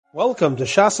Welcome to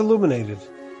Shas Illuminated.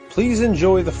 Please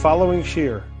enjoy the following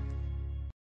shir.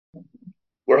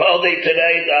 We're holding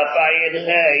today the Ayin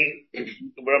Hay.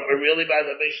 We're really by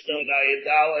the Mishnah and Ayin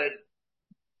Daled.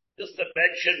 Just to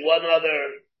mention one other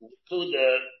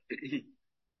kuda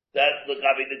that the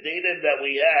dinim that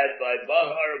we had by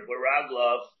Bahar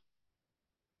Baraglov.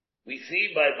 We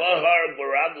see by Bahar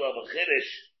Baraglov a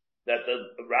chiddush that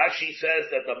the Rashi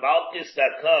says that the Malchus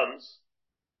that comes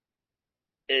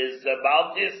is the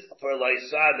Malchus for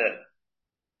Laisana.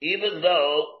 Even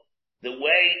though the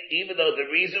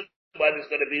reason why there's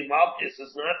going to be Malchus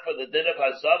is not for the din of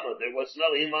Hazama. There was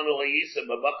no Imanu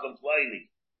Hayisim about complaining.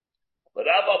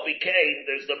 But Abba became,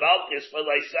 there's the Malchus for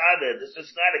Laisana. This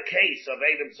is not a case of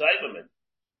Adam Zayman.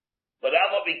 But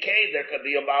Abba became, there could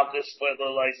be a Malchus for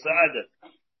the Laisana.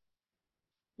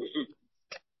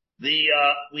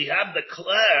 We have the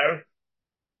Clare,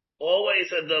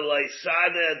 always in the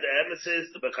Laisana, the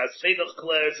emesis, the Bechasidah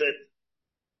clears it.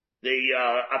 The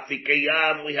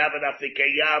Afikayam, we have an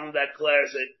Afikayam that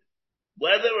clears it.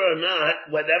 Whether or not,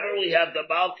 whenever we have the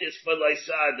Malchus for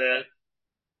Laisada,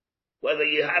 whether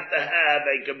you have to have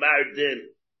a Gemar Din.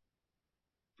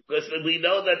 Because we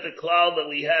know that the klal that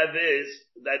we have is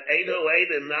that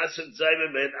 808 and Nasan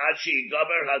Zayman Achi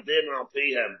Gaber Hadin Al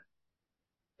Pihem.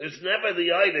 There's never the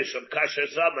Einish of Kasher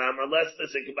Zamam unless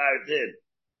there's a Gemar Din.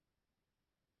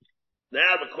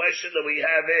 Now the question that we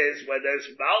have is, when there's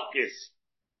Malchus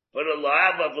for the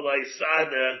Lab of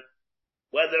Laisada,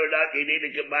 whether or not you need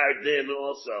a Gemar Din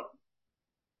also.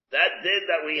 That din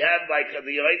that we have like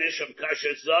the Einish of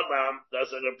Kasher Zamam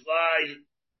doesn't apply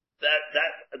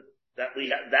that we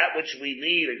have, that which we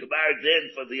need, a Gemar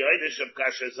Din for the Einish of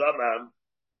Kasher Zamam,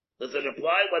 doesn't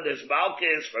apply when there's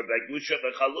Malchus for Begusha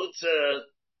Bechalutza,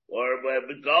 or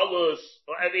Begalus,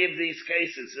 or any of these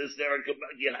cases. Is there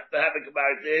you have to have a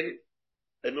Gemar Din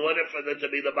in order for there to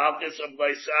be the Malchus of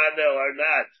Laisana or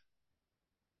not?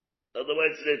 In other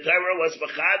words, the Torah was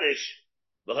Machadish,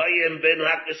 V'hayim bin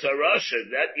Hakis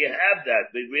HaRosha, that you have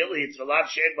that, but really it's a Lav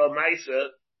Shein Bal Maisa.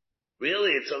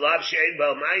 Really, it's a Lav Shein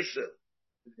Bal Maisa.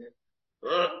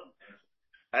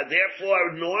 And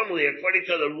therefore, normally, according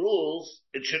to the rules,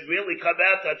 it should really come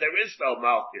out that there is no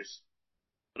Malchus.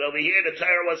 But over here, the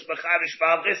Torah was Machadish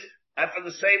Malchus, and for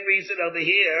the same reason over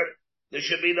here, there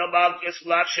should be no Malchus,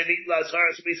 Lav Shenit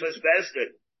Lazarus Misas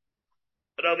Bezdin.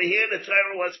 But over here, the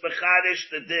Torah was Machadish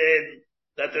the din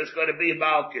that there's going to be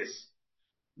Malchus.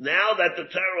 Now that the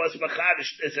Torah was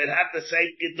Machadish, does it have the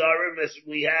same Gedarim as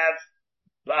we have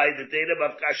by the din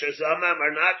of Kasher Zamam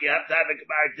or not? You have to have a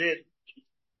Gemar Din.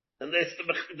 And this,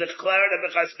 the Clarity of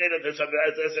the Chaskina, there's an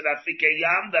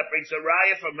Afikayam that brings a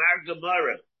Raya from Mar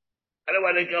Gemara. I don't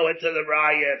want to go into the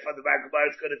Raya from the Mar Gemara.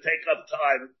 It's going to take up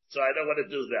time, so I don't want to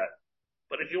do that.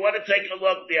 But if you want to take a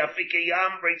look, the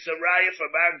Afikayam brings a Raya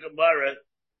from Mar Gemara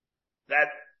that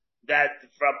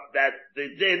the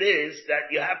din is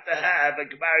that you have to have a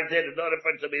Gemar Din in order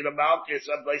for it to be the Malchus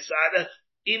of Laisada,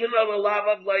 even though the Lav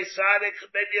of Laisada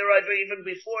may be arrived even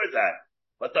before that.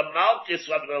 But the Malchus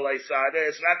of the Laisada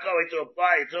is not going to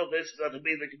apply until this is going to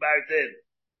be the Gemar Din.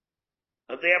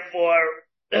 And therefore,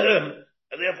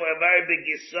 a very big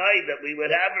yesai that we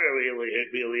would have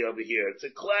really over here. It's a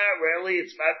clear, really,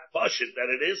 it's not pushing that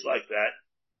it is like that.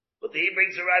 But he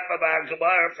brings a right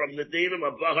from the dinim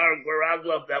of Bahar and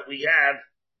Baraglov that we have,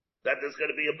 that there's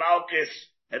going to be a Malchus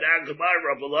and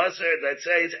Gemara Rabbi Moshe that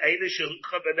says, Einish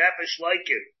Hukha B'nefesh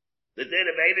Laikin. The din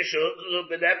of Einish Hukha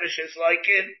B'nefesh is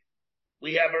Laikin.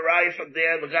 We have a right from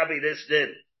there, Lagabi, this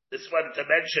din. This wanted to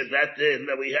mention that din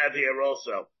that we have here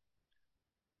also.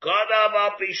 Kodav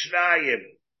al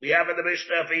Pishnayim. We have in the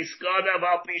Mishnah, He's Kodav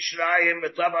al Pishnayim,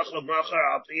 B'tavach L'machar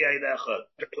al Pi Einecha.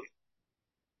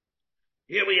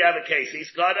 Here we have a case.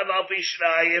 He's Kodav al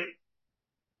Pishnayim,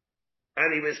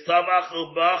 and he was Tavach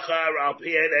L'machar al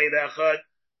Pi Einecha,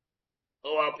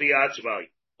 or al Pi Atzmai.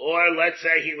 Or let's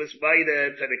say he was made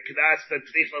to the Knas, the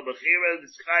Tzricha Bechira, the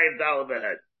Chayim Dal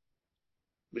Behed.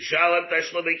 Mishalim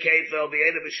Tashlumi Kefil, the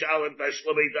end of Mishalim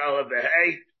Tashlumi Dal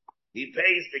Behei. He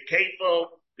pays the Kefil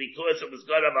because it was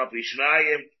Kodav al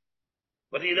Pishnayim,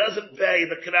 but he doesn't pay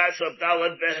the Knas of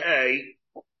Dal Behei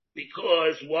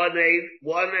because one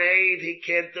aid he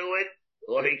can't do it,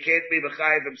 or he can't be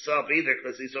Mechayiv himself either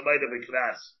because he's a made of a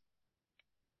Knas.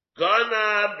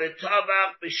 Ganav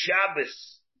v'tavach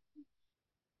b'Shabbos.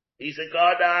 He's a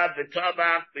Ganav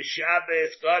v'tavach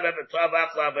b'Shabbos, Ganav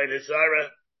v'tavach l'Avodah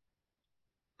Zarah.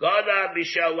 Ganav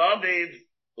b'Shalaviv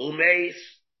umeis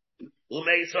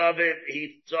of it.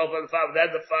 He told the father,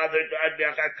 then the father died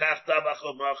b'achakach tavach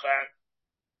u'machar.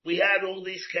 We had all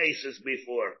these cases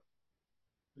before.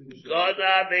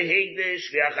 Ganav v'higdish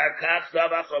v'achakach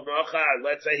tavach u'machar.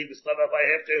 Let's say he was tavach by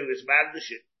after he was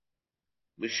magnish.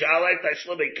 Mishalei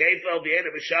Tashlumi Kefel, the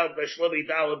other Mishalei Tashlumi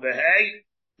Dalet Behei,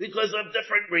 because of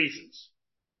different reasons.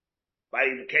 By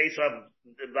the case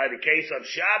of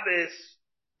Shabbos,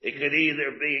 it could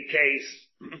either be a case,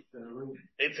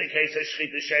 it's a case of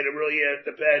Shchita Sheidaruya,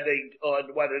 depending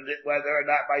on whether or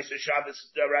not Ma'aser Shabbos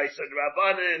is Daraisa and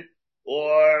Rabbanan,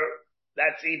 or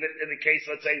that's even in the case,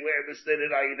 let's say, where this did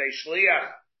it Ayidei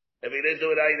Shliach. If he didn't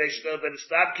do it Ayidei Shliach, then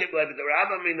stop Kibbutz, the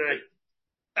Rabbah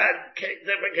and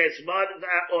different case,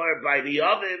 or by the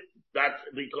oven, not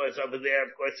because over there,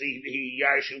 of course, he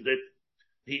yashumed it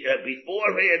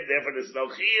beforehand, therefore there's no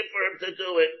chiyuv for him to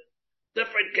do it.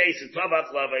 Different cases,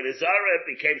 Tabach Lavei Zara, it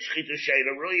became Shchita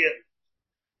Sheidaruya.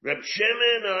 Reb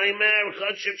Shimon, Oimer,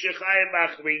 Chodshim Shechayim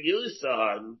Bachri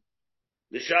Yusan,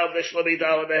 Nishal Vishlomi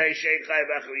Dala Behei Shein Chayim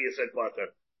Bachri Yusan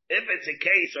Potter. If it's a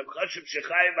case of Chodshim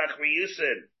Shechayim Bachri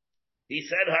Yusan, he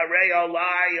said Harei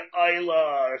Olai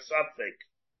Oila or something.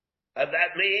 And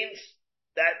that means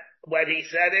that when he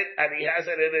said it, and he has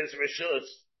it in his Rishus,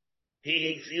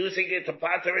 he's using it to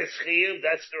pater his chiyuv.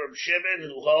 That's the Reb Shimon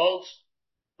who holds,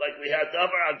 like we had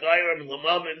Davar Agayram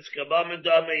Humamins Kabam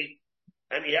Dami,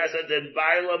 and he has a din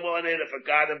Bailam on it. If a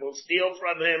God will steal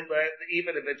from him, but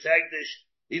even if it's Hegdish,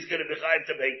 he's going to be chayav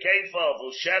to pay kefal,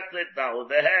 who'll shetlet, now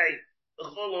the hay,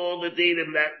 all the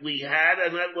dinim that we had,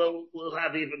 and then we'll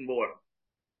have even more.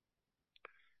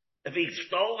 If he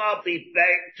stole out the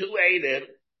bank 2 Eidim,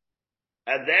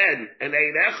 and then an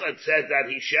Eid Echad said that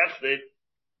he shechted,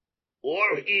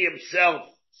 or he himself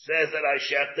says that I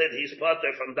shechted, he's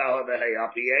potter from Dala Behei.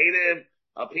 Api Eidim,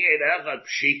 Api Eid Echad,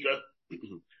 Pshita.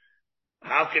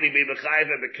 How can he be B'chayv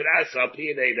and B'kras,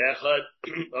 Api Eid Echad?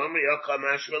 Omer Yokam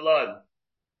Ashmalon.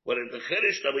 What in the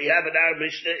Chiddush that we have in our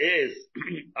Mishnah is,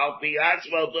 Api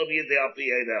Atzmal Dom Yedei Api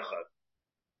Eid Echad.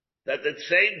 That the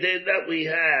same din that we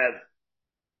have,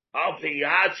 Alpi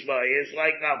Yatzma is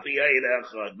like Alpi Eid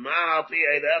Echad. Ma Alpi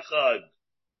Eid Echad.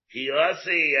 Ki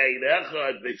Yossi Eid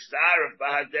Echad. B'star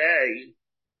B'hadei.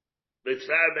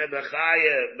 B'star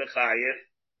B'chayev.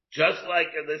 Just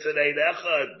like in this Eid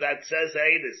Echad that says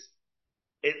Eidus.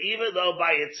 And even though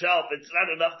by itself it's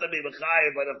not enough to be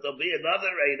B'chayev, but if there'll be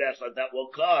another Eid Echad that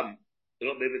will come,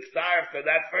 it'll be B'star for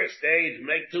that first stage,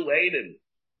 make 2 Eidim.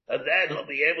 And then he'll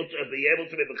be able to be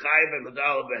B'chayev and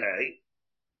B'dal B'hei.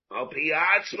 Al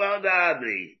piyatzma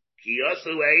dami,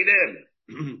 kiyosu Eidim.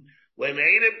 When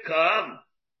Eidim come,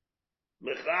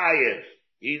 mechayev.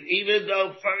 Even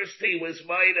though first he was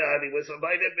Maida, and he was a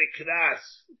Maida B'knas,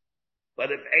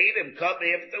 but if Eidim come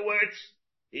afterwards,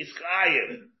 he's chayev.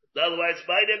 In other words,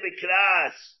 Maida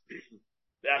B'knas,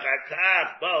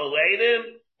 v'achakach bo Eidim,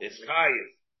 is chayev.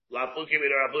 Lafukim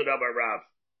in Rav Rav.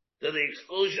 To the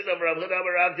exclusion of Rav Huna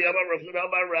Barav, the Amar Rav Huna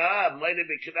Barav, might have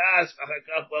been Knas,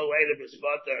 Achakav Moedim is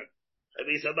Potter. If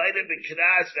he's a might have been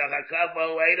Knas, Achakav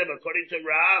Moedim, according to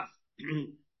Rav,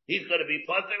 he's going to be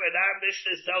Potter, and our Mishnah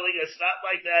is telling us not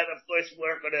like that. Of course,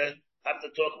 we're going to have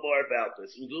to talk more about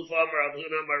this. Gufam Rav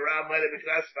Huna Barav, might have been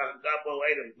Knas, Achakav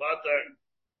Moedim, Potter.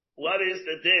 What is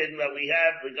the din that we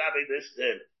have regarding this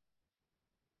din?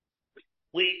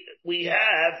 We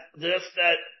have just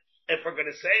that. If we're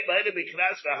going to say,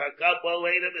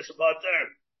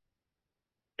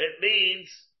 it means,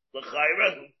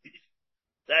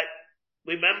 that,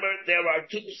 remember, there are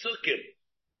 2 psukim.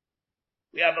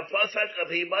 We have a pasuk of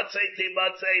Himatzei,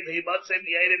 Timatzei, Himatzei,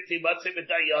 V'yedim, Timatzei,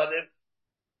 V'dayanim.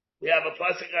 We have a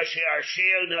pasuk of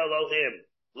She'arsheu Elohim,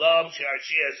 Lam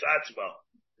She'arsheu Satzma.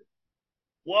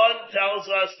 One tells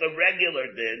us the regular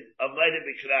din of Maida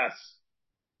B'kras.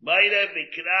 Maida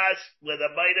B'kras, with a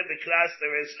Maida B'kras,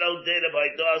 there is no din of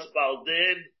Aidos Bal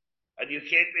din, and you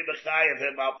can't be B'chai of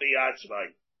him Al Piyatzmai.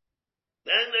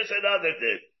 Then there's another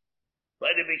din.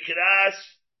 Maida B'kras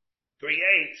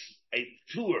creates a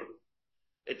tour.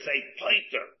 It's a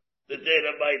fighter, the din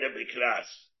of Maida B'kras.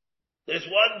 There's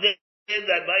one din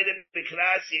that Maida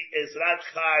B'kras is not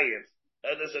chayiv,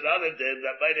 and there's another din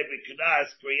that Maida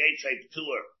B'kras creates a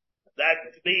tour. That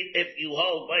means if you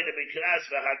hold Maida B'kras,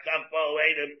 the Hakam Po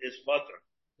Eidim is Potter.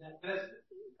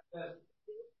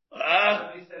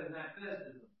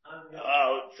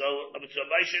 So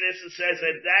Moshe Nissen says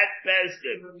that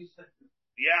Bezdin.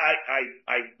 Yeah,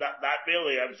 not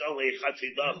really. I was only a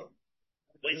Chatzi Davar.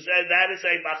 We said that is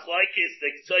a machlokes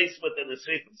the ktsois within the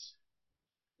sifus.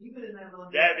 Even in that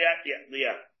one. Yeah.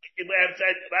 We have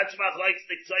said that's machlokes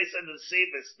the ktsois and the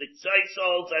sifus. The ktsois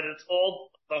holds that it's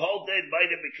all the whole din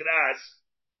Maida B'kras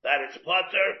that it's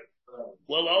Potter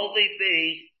will only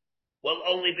be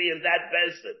in that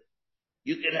Bezdin.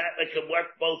 It can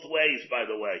work both ways, by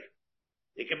the way.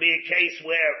 It can be a case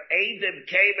where Eidim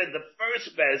came in the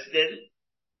first Bezdin.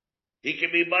 He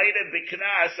can be Maida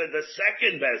B'kras in the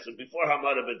second Bezdin before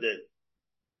Hamad B'din.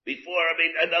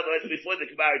 before, in other words, before the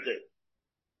Gemara did.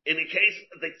 In the case,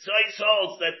 the Tzais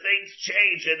holds that things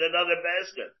change in another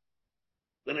Bezdin.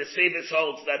 The Nesivis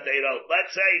holds that they don't.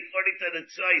 Let's say, according to the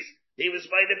Tzais, he was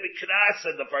might have been Knas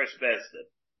in the first Bezdin.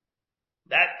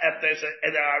 That, if there's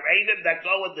an Arenim that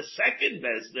go in the second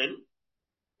Bezdin,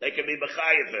 they can be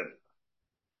Mechayev him.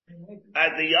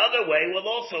 And the other way will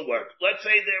also work. Let's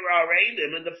say there are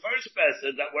Arenim in the first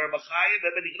Bezdin that were Mechayev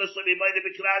him, and he might have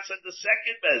been Knas in the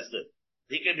second Bezdin.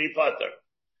 He can be Potter.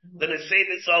 The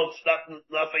Nesivis holds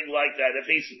nothing like that. If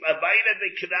he's might have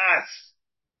been Knas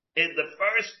in the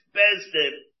first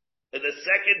Bezdin, in the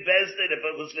second Bezdin, if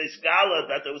it was Vizgala,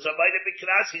 that there was a might have been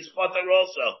Knas, he's Potter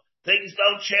also. Things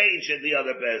don't change in the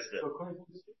other Bezdin.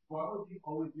 Why would he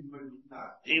always be ready to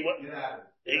not? He would.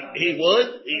 He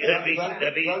would. If he,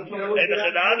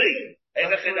 Enochanami,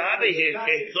 he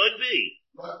could be.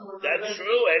 That's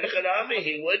true. Enochanami,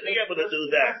 he would be able to do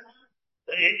that.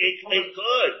 He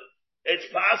could. It's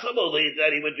possible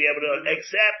that he would be able to,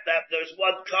 except that there's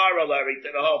one corollary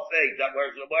to the whole thing that we're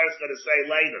going to say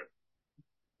later.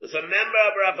 There's a member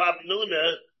of Rav Abnuna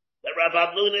that Rav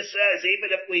Abnuna says, even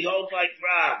if we hold like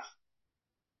Rav,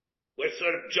 we're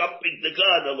sort of jumping the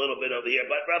gun a little bit over here,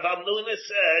 but Rav Abnuna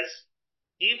says,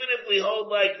 even if we hold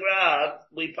like Rav,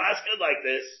 we paskin like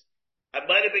this, I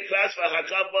might have been class for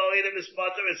Hakam Bo'edim is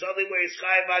Potter, it's only where he's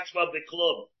Chayim Atzma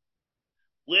B'Klum.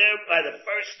 Where by the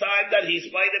first time that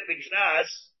he's might have been Knas,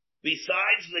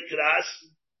 besides the Knas,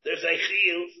 there's a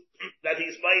chiyuv that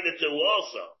he's might to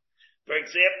also. For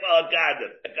example, a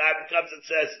Gadim. A Gadim comes and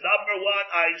says, number one,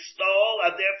 I stole,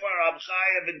 and therefore I'm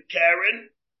chayav in Karen,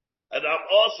 and I'm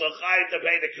also chayav to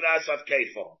pay the Knas of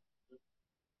Kefil.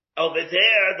 Over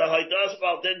there, the Haidos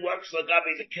Baldin works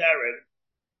Lagabi the Karen.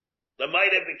 The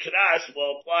might have been Knas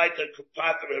will apply to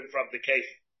Pater him from the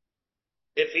Kefil.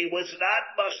 If he was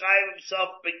not Machayev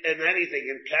himself in anything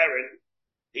in Karen,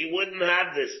 he wouldn't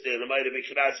have this din. It might have been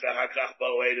Knas v'hakach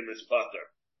bo'edim is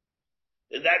Pater.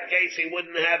 In that case, he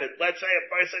wouldn't have it. Let's say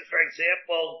a person, for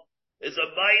example, is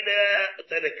a Maida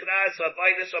to the Knas of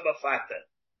Maidus of a Fata.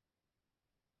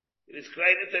 It is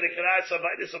created to the Knas of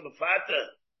Maidus of a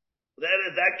Fata. Then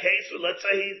in that case, let's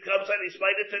say he comes and he's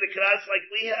Maida to the Knas like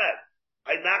we had.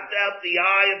 I knocked out the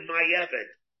eye of my Yevet.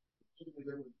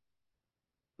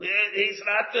 He's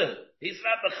not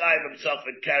Mechayev himself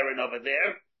in Karen over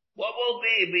there. What will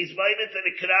be if he's Maida to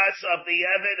the Knas of the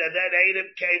Yevet and then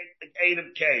Adam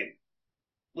came?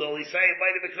 Will he say it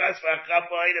might have been class for a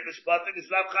couple item is button?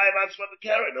 It's not chayav atzma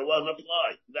b'keren. It won't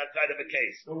apply in that kind of a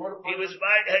case. He was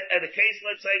in a case,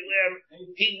 let's say, where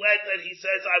he went and he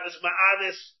says, I was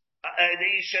ma'anis, and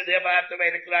he should never have to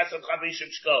make a class of chavishim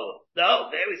shkola.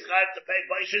 No, there he's chayav to pay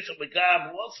boishis and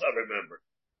begam, who also remember.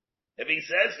 If he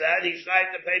says that, he's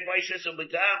chayav to pay boishis and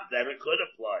begam, then it could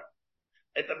apply.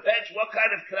 It depends what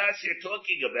kind of class you're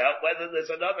talking about, whether there's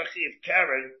another chiv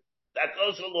keren that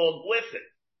goes along with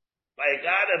it. By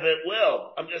God of it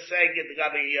will. I'm just saying it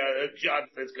got me,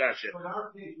 Jonathan's discussion. In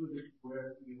our case,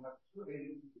 where you have two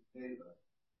agents to favor,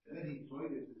 and then he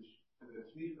joined it to the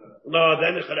speaker. No,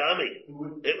 then the Chadami.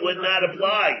 It would not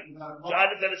apply.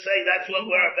 Jonathan is saying that's what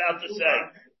we're about to say.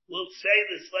 We'll say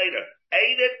this later.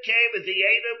 Adam came as the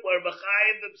Adam were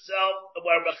Mechayev himself,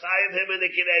 were Mechayev him in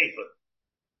the Kinefa.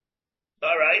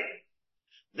 Alright?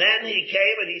 Then he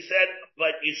came and he said,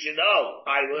 but you should know,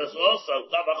 I was also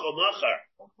Tabachol Machar.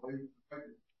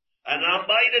 And I'm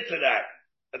minded to that.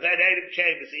 And then Adam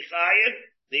came, is he Chayiv?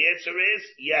 The answer is,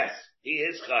 yes, he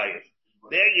is Chayiv.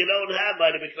 There you don't have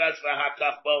Mighty Miklas for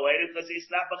Hakach Bo Adam because he's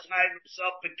not Mechayiv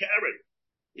himself for Karen.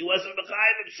 He wasn't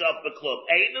Mechayiv himself for Klub.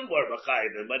 Adam were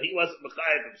Mechayiv him, but he wasn't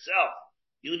Mechayiv himself.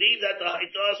 You need that the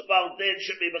Haitos Baldin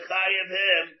should be Mechayiv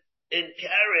him in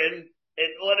Karen in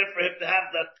order for him to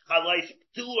have the Chalais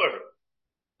tour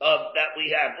that we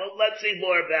have. Well, let's see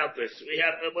more about this.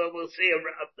 We'll see a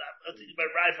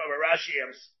Raif of Rashi.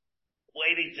 I'm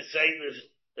waiting to say this,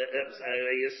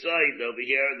 Yesod over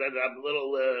here, and then I'm a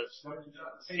little,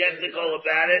 skeptical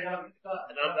about it. And I'm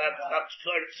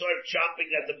sort of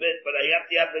chomping at the bit, but I have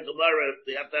to have the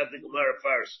Gemara,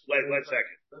 first. Wait 1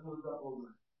 second.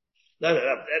 No,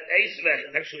 that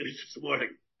Eisveh, actually this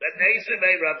morning. That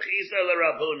Eisveh, Rav Chisa le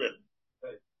Rav Huna.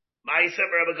 Ma'aseh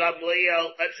Rabbi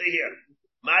Gamliel. Let's see here.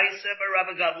 Ma'aseh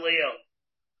Rabbi Gamliel.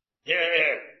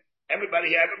 Here.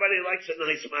 Everybody likes a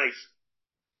nice mice.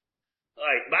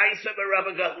 Alright. Ma'aseh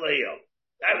Rabbi Gamliel.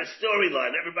 I have a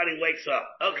storyline. Everybody wakes up.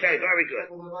 Okay, very good.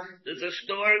 There's a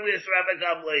story with Rabbi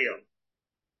Gamliel.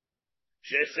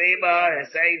 Shesima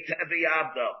Hessein Tevi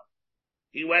Abdo.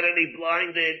 He went and he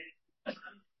blinded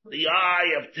the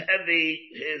eye of Tevi,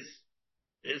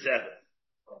 his Evan.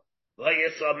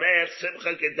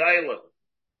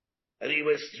 And And he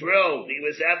was thrilled. He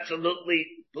was absolutely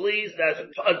pleased as a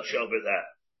punch over that.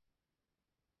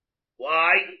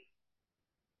 Why?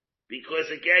 Because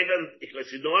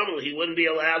normally he wouldn't be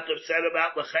allowed to have said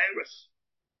about Lecheres.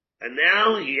 And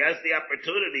now he has the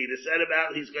opportunity to say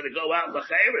about he's going to go out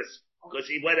Lecheres. Because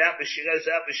he went out, he goes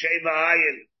out the Shema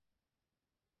and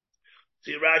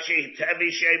see Rashi, Tevi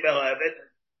Shema Havet,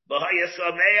 Bahaya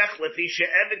Sameach, Lefisha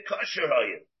Evid Kosher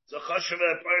Hayim. It's a kosher of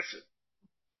a person.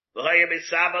 Bahaya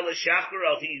Misaba L'Shachar,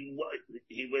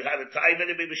 he would have a time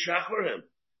to be B'Shachar him.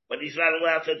 But he's not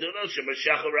allowed to do no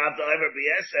Shemashachar Rav Ever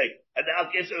B'Yesei. And now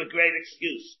gives him a great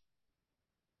excuse.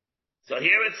 So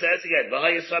here it says again,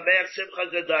 V'haya Sameach Simcha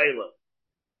Gedayla.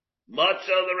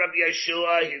 Matzo the Rabbi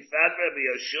Yeshua, he found Rabbi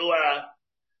Yeshua,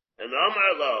 and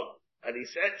Omar Lo. And he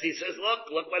says, look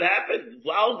what happened.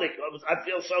 Waldik, I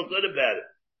feel so good about it.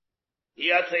 You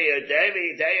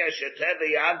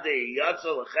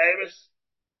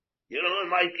know,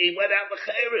 he went out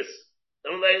Lecheres.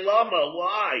 And they lama,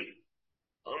 why?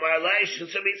 Look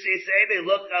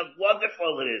how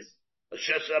wonderful it is. I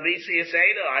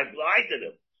blinded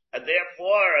him. And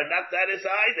therefore, and not that his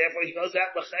eye, therefore he goes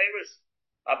out Lecheres.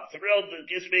 I'm thrilled. It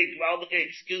gives me an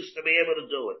excuse to be able to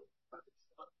do it.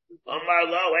 Omar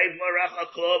Lo, no,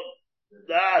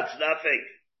 it's nothing.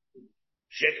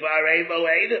 Shekvar Evo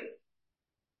Adam.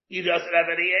 He doesn't have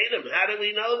any Adam. How do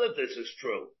we know that this is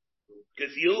true?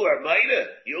 Because you are Maida.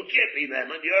 You can't be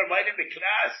them, and you're Maida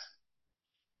Mikras.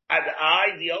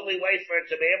 And the only way for it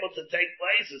to be able to take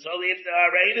place is only if there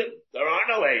are Adam. There are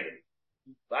no Adam.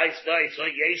 So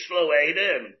Yeshlo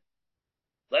Adam.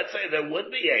 Let's say there would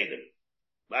be Adam.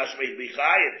 Mashmei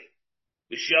B'Chayev.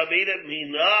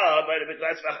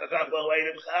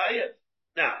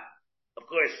 Now, of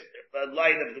course, in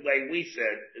light of the way we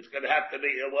said, it's going to have to be,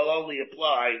 it will only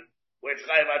apply where it's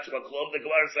Chayev Atzma Klum, the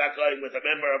Gemara is not going with a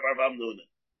member of our Vamnuna.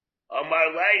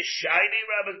 Amar Lei, shiny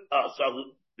Rabbi,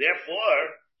 so therefore,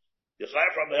 you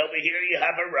Chayev from over here, you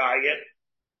have a riot,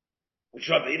 which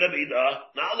Rabina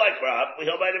Bina, not like Rab, we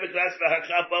hope I didn't class for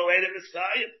Hakapo, Adam is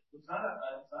Chayev.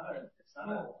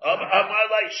 Amar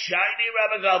like shiny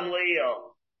Rabbi Gamliel.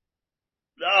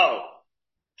 No.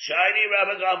 Shiny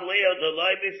Rabbi Gamliel, the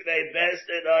life if they best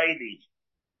and ID.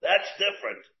 That's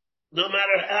different. No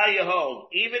matter how you hold,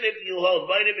 even if you hold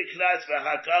Vayne Mikras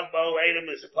v'Hakav Bo Adam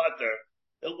is Putter,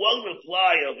 it won't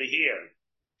apply over here.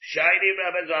 Shiny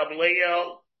Rabbi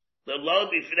Gamliel, the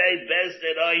low b'fnei best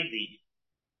and ID.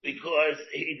 Because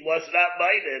he was not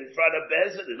made in front of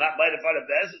Bezin, not made in front of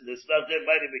Bezin, there's no good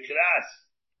Vayne Mikras.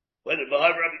 When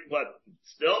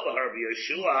still Rabbi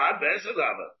Yeshua,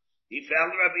 he found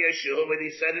Rabbi Yeshua when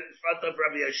he said it in front of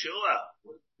Rabbi Yeshua.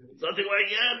 Something like,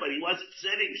 but he wasn't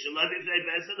sitting.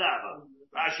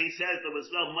 Rashi says there was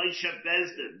no Moshe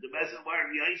Bezdin. The Bezdin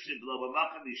weren't Yosef, but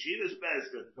Malcham Yeshiva's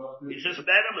Bezdin. He just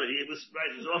met him, and he was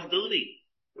off duty.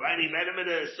 Right? He met him in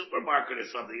a supermarket or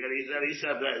something, and he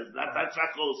said, that's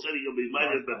not called city, you'll be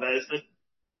minded by Bezdin.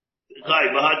 So what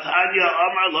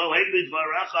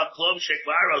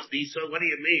do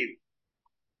you mean?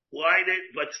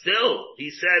 But still, he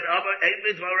said,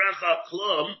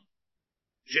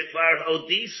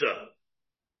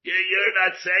 you're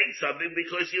not saying something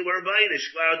because you were invited.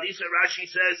 Rashi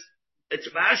says, it's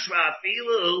mashma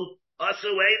afilu, asu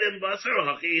edim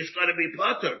basar, he's gonna be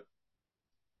potter.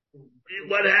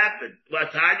 What happened?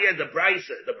 Tanya, the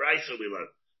Brisa we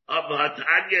learned.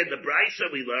 Tanya, the Brisa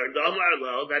we learned, Omar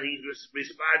Lo, that his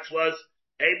response was,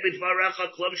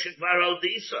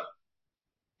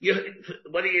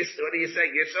 what are you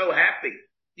saying? You're so happy.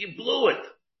 You blew it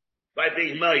by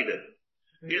being murdered.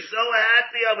 You're so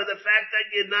happy over the fact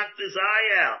that you knocked his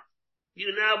eye out.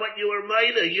 You know what you were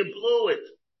murdered. You blew it.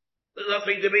 There's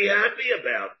nothing to be happy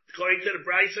about. According to the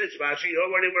Brisa, it's Masha, you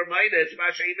already were murdered. It's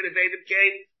Masha, even if David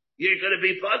came, you're going to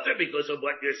be butter because of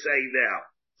what you're saying now.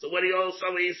 So what are you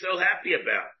so happy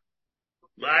about?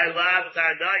 My love,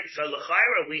 Tanai. So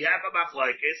l'chayra, we have a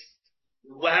machlokes.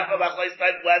 We have a machlokes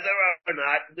that whether or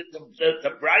not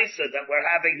the brisa that we're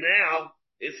having now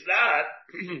is not,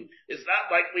 it's not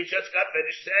like we just got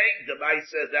finished saying the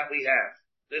brisa that we have.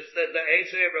 This the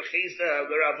Esrei Rechisa,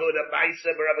 the Ravuda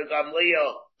Brisa, Rabbi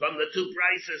Gamliel, from the two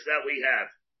brises that we have.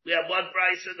 We have one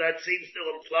brisa that seems to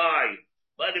imply,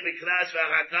 that's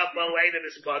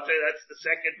the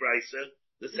second brisa.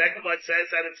 The second one says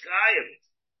that it's Chaim.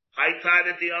 Haitan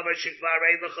at the Omer Shikvar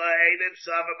Eilecha Einim,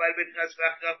 Sava by Mikras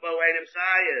Vachkafo Einim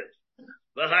Chaim.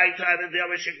 The Haitan at the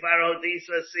Omer Shikvar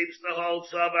Odisa seems to hold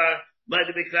Sava by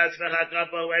Mikras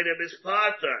Vachkafo Einim is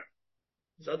Potter.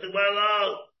 Something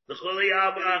well, the Chuli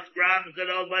Amach Ram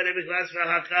Gadol by Mikras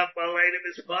Vachkafo Einim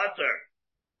is Potter.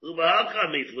 The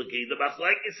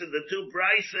Machlekes in the two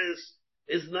brises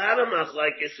is not a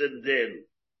machlekes in din.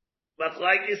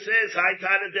 Machlekes is high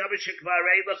tana davar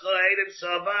shekvarei b'choedim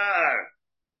savar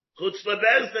chutz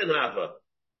lebezdin hava.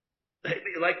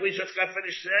 Maybe like we just got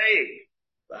finished saying.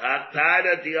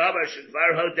 V'haktana davar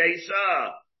shekvar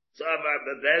hodeisa savar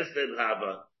bebezdin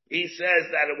hava. He says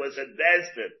that it was in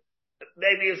Bezdin.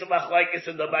 Maybe it's a machlekes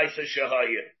in the Maisa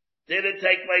Shahaya. Didn't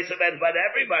take place in Bezdin, but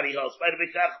everybody holds.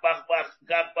 Everybody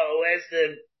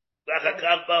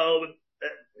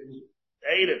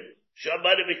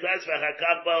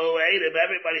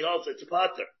holds it's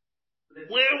potter.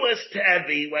 Where was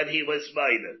Tavi when he was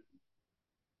minor?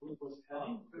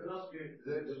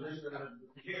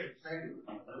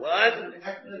 What?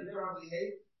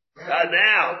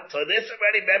 Now, so this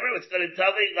already, remember, it's going to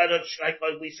tell me, like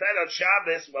when we said on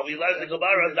Shabbos, when we learned the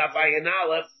Gemara on Daf Ayin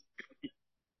Aleph,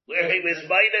 where he was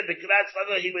invited, the Kratz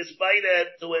Father, he was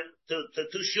invited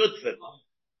to Shutfim.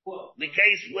 The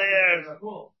case where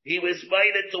he was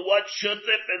invited to one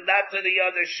Shutfim and not to the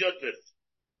other Shutfim.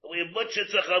 We have much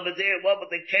over there, what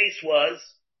the case was,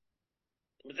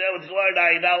 there was Gemara on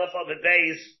Ayin Aleph on the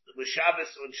days, with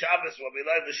Shabbos, when we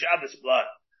learned the Shabbos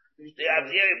blood. You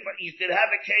could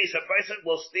have a case, a person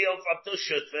will steal from two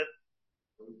shutfim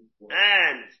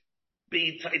and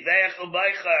be teivech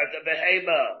u'meicher the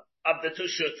behema of the two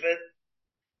shutfim,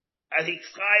 and he's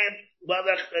chayiv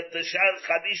whether the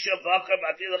chadisha bakar,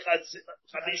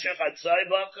 chadisha chatzai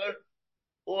bakar,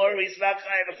 or he's not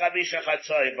chayiv chadisha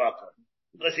chatzai bakar.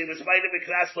 Because he was minded the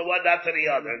kras for one, not to the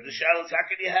other. The shell is, how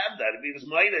can you have that? If he was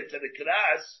minded to the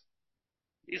kras,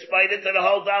 he's minded to the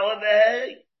whole dollar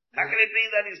hay. How can it be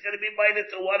that he's going to be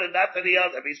minded to one and not to the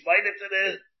other? If he's minded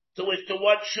to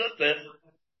one shuttif,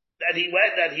 that he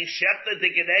shefted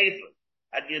the Geneva.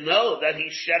 And you know that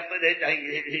he shefted it,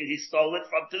 he stole it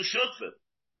from two shutfim.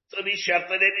 So he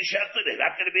shefted it.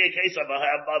 Not going to be a case of a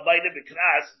minded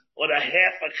Mikras or a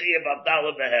half a chiyuv of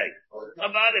Dalam Behei.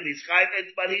 About it,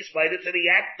 but he's minded to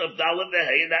the act of Dalam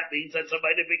Behei, and that means that's a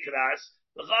minded Mikras.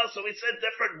 But also, he said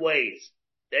different ways.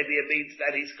 Maybe it means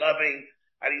that he's coming,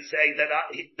 and he's saying that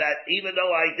even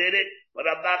though I did it, but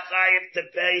I'm not chayiv to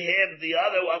pay him the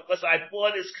other one because I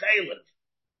bought his chaylik.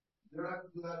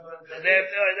 And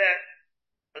therefore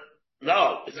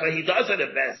no, so he doesn't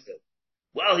invest it.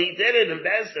 Well, he didn't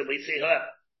invest it, we see her.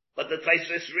 But the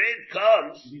Taisus Rid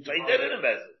comes, so he didn't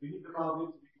invest it.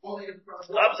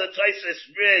 Comes the Taisus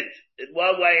Rid in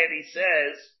one way and he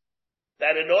says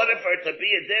that in order for it to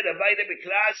be a din of Vayda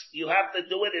Mikras, you have to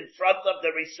do it in front of the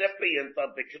recipient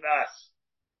of the Knas.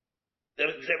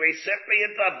 The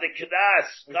recipient of the Knas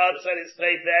comes on his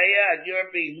Teiveya and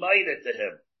you're being minded to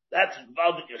him. That's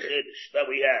Valdik Chiddush that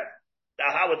we have.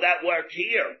 Now how would that work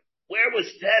here? Where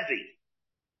was Tevi?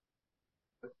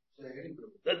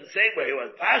 The same way he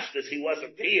was Pashtus, he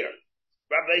wasn't here.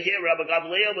 Rabbi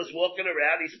Gamliel was walking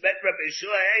around, he met Rabbi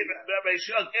Shua. Hey, Rabbi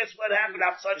Shua, guess what happened?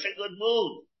 I'm such a good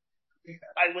mood.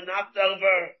 I knocked out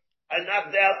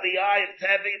the eye of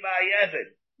Tevi by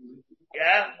Evan.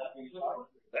 Yeah?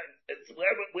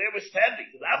 Where was Tevi?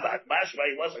 Mashma,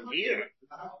 he wasn't here.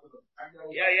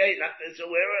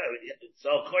 So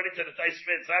according to the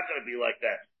Taisvin, it's not going to be like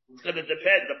that. It's going to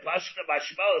depend. The Pashta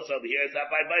Mashmalos over here is that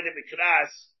by Maida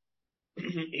Mikras,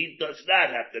 he does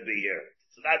not have to be here.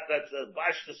 It's not that the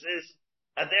Pashtas is,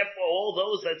 and therefore all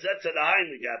those that said to the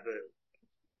Heimlich have the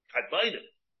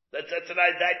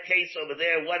that case over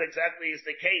there, what exactly is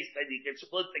the case? That you can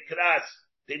split the Kras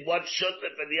in one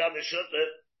Shuttif and the other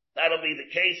Shuttif. That'll be the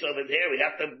case over there. We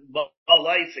have to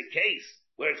analyze the case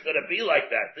where it's going to be like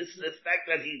that. This is the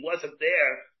fact that he wasn't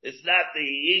there. It's not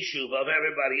the issue of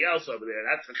everybody else over there.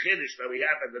 That's the chiddush that we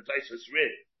have in the Taisus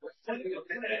Rid. Wait,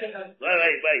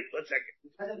 1 second.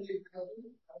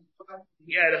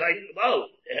 Yeah,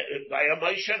 by a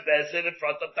Moshe Bezin in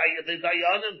front of the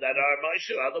Dayanim that are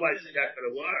Moshe, otherwise it's not going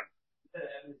to work.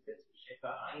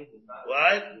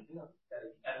 What?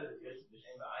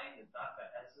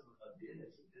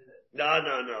 No.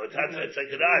 It's a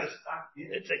kras.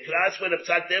 It's a kras with a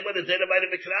psakim with a din about a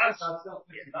kras.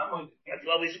 That's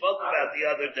what we spoke about the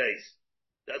other days.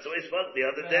 That's what we spoke the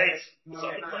other days.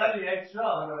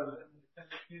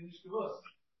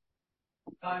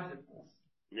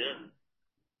 Yeah.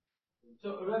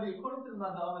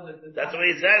 That's what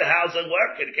he said. How's it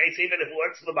work? In case even if it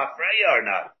works for Mafreya or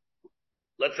not.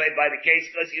 Let's say by the case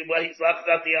because he's knocked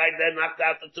out the eye, then knocked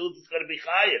out the tooth, it's going to be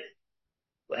chayiv.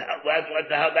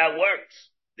 How that works.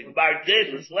 The Gemara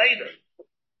did was later.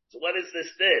 So what is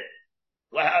this did?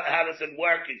 Well, how does it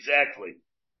work exactly?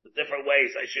 The different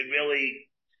ways. I should really,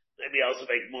 maybe also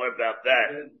make more about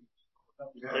that.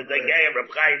 The Gayam Reb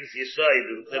Chaim's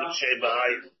Yisoid, the Shei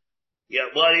B'Hayim. Yeah,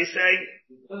 what he's saying?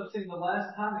 So saying the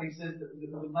last time he says that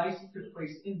the mice took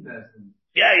place in Besdin.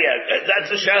 Yeah, that's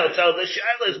a shayla. So the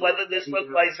shayla is whether this was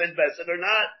place in Besdin or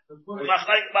not.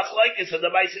 Machlokes and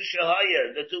the mice in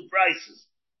Shahaya, the two prices.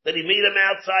 Did he meet him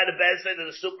outside of Besdin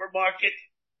in the supermarket?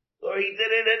 Or he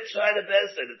did it inside of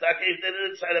Besdin? It's like he did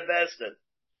it inside of Besdin.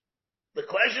 The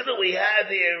question that we have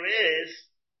here is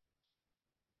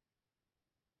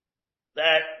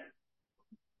that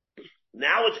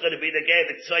now it's going to be the game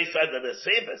that says under the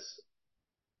Nesivus.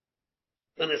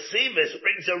 The Nesivus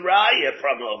brings a raya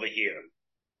from over here.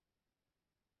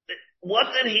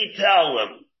 What did he tell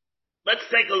them? Let's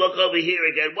take a look over here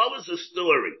again. What was the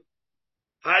story?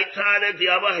 Hi Tana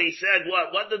Diama, he said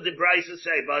what? What did the Brisa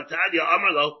say? Tanya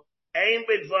Amarlo, Aim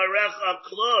bidvarecha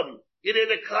klum. You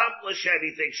didn't accomplish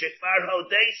anything. Shekvar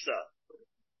hodesa.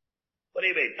 What do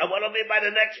you mean? And what do I mean by the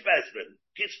next bestman?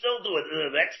 You can still do it in the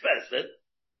next bestman.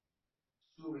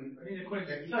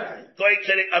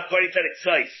 According to the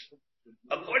Ksais.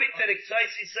 According to the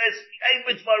Ksais, he says, Aim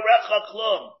bidvarecha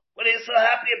klum. What are you so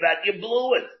happy about? You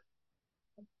blew it.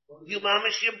 You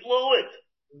mamish, you blew it.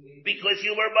 Because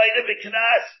you were made of a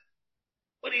knas.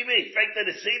 What do you mean? Frank the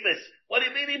Nesivus. What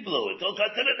do you mean he blew it? Don't go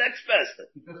to the next person.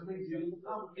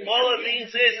 All it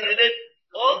means is you didn't,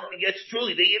 it's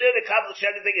truly, you didn't accomplish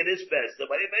anything in this best.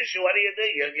 But you mention, what do you do?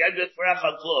 You're good for a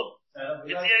club.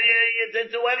 You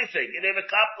didn't do anything. You didn't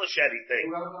accomplish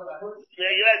anything.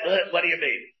 What do you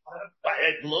mean?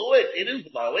 I blew it. You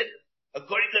didn't blow it.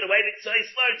 According to the way the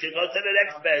Ksais learns, you go to the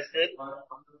next person.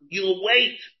 You'll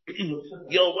wait.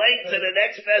 You'll wait to the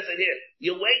next person here.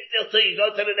 You wait till you go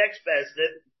to the next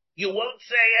person. You won't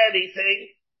say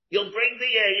anything. You'll bring the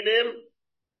Eidim,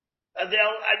 and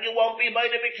you won't be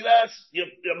by the Miklas. Your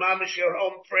mom is your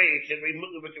home free. You can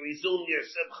resume your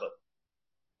simcha.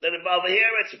 Then over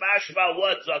here it's mashma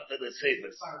what's up to the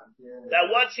Sivas. That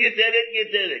once you did it, you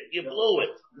did it. You blew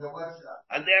it.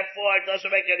 And therefore it doesn't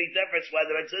make any difference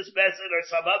whether it's this Bezdin or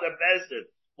some other Bezdin.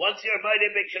 Once you're mighty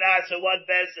Mikras or one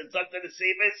Bezdin, it's up to the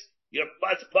Sivas, you're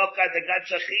poka the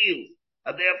Gatshachil.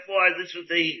 And therefore this is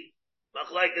the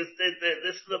Machlaikis,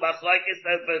 this is the Machlaikis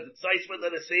that the Tzais with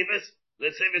the Sivas.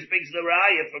 The Sivas brings the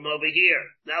Raya from over here.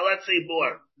 Now let's see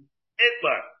more.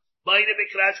 Itmar. Mighty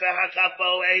Mikras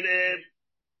v'hakapo eidim.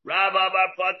 Rav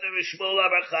Amar Potter Shmuel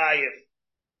Amar Chayev.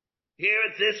 Here,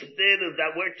 this din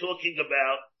that we're talking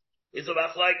about is a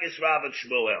machlokes Rav and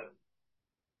Shmuel.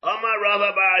 Amar Rav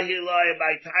Amar Hilai,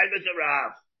 by time of the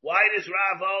Rav. Why does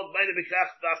Rav hold by the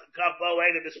Mikach Kapo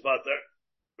and the Potter?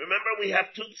 Remember, we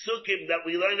have two psukim that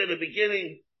we learned at the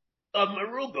beginning of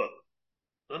Meruba,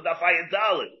 on the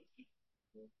Fayadalit.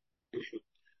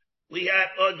 We have,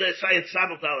 on the Sayed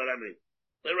Samatalit, I mean.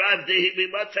 The Rav, we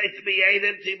must say to be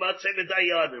Eidim, he must say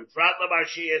Medayanim. Fratla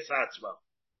Marshiyas Atzma.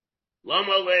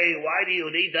 Lomale, why do you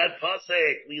need that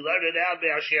pasuk? We learned it out by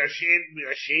Asher Shin,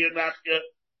 Ashir Nachka.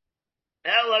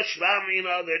 Ela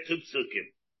Shvamina, there are two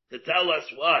psukim. To tell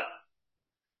us what?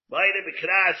 Vayde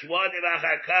B'Kras, one in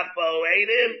Achakachbo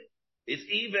Eidim, is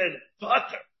even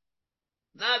Potter.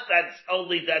 Not that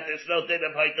only that there's no din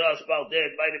of Haidos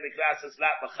Baldin, Vayde B'Kras is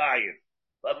not Machayev.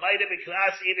 But Maida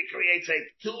Miklas even creates a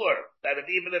tour that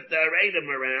even if there ain't him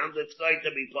around, it's going to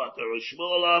be Potter.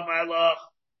 Shmuel Malach,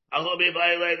 Ahomi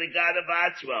Baile, the God of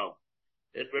Atzmo.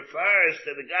 It refers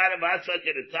to the God of Atzmo,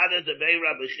 to the Tana de Bei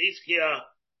Rabbi Chizkiah.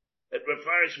 It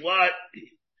refers what?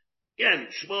 Again,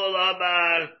 Shmuel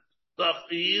Amar,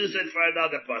 you use it for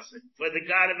another person. For the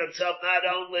God of himself, not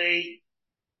only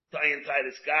Tayin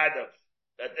Titus God of,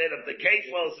 that then of the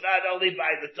Kefos, not only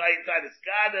by the Tayin Titus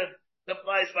God of,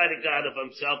 applies by the God of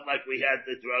himself like we had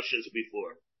the drushes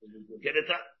before.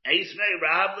 Eisvei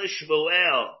Rav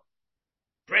Shmuel.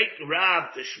 Break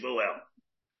Rav to Shmuel.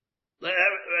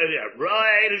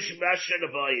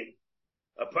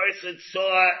 A person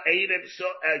saw Adam,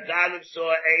 Ganim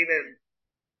saw Adam.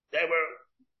 They were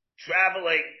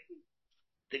traveling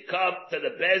to come to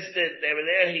the Bezdin. They were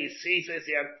there. He sees us.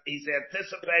 He's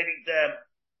anticipating them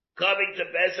coming to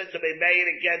Bezdin to be made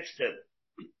against him.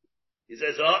 He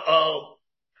says,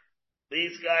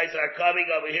 these guys are coming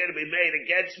over here to be made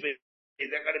against me. They're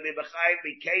going to be behind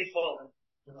me, careful.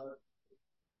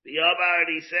 The Omar, and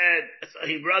he said, so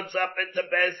he runs up into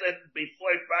Bezin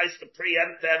before he tries to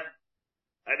preempt them.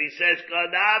 And he says,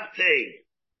 Ganabti,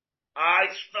 I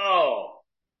stole.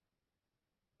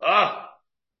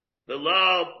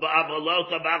 Below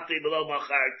Macharti.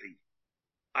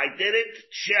 I didn't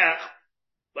check,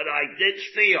 but I did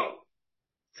steal.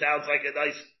 Sounds like a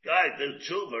nice guy, the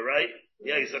tshuva, right?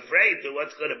 Yeah, he's afraid to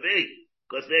what's going to be,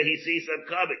 because there he sees them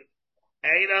coming.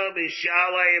 Eino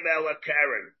mishalayim ela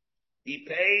Karen. He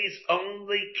pays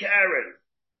only Karen.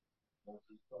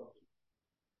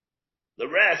 The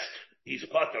rest, he's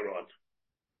potter on.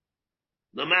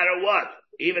 No matter what,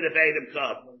 even if Adam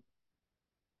come.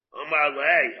 Omar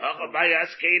lei, Achabay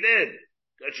Askedin,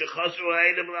 Kachachosru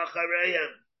Adam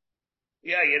Lachareim.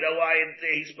 Yeah, you know why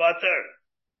he's potter?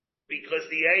 Because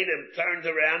the Adam turned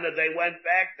around and they went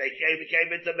back, they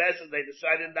came into mess and they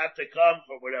decided not to come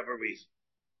for whatever reason.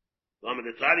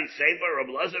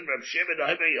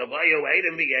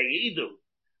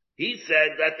 He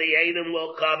said that the Adam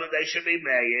will come and they should be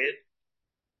made,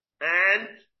 and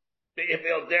if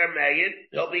they're made,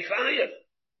 he'll be chayav.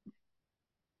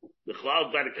 The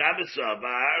cloud by the Kabbalah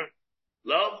bar,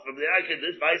 lo, from the Ike,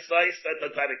 this by slice that the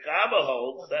Tanakama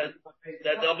holds, that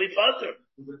they'll be potter.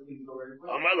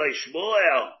 Amar le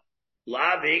Shmuel,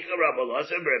 la vika Rabbi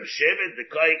Moshe Reb Shimon, the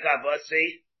Koi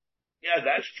Kavasi. Yeah,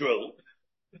 that's true.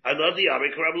 Another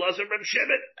Yamik Rabbi Moshe Reb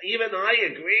Shimon. Even I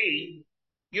agree.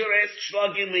 You're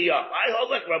slugging me up. I hold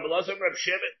like Rabbi Moshe Reb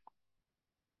Shimon.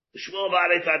 Shmuel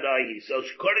Vade Tadayi. So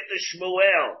according to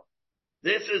Shmuel,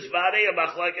 this is Vade a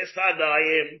Machlekes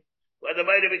Tadayim. Whether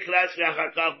might be class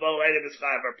Yachakaf Bo Adam is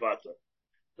Chayav or Potter.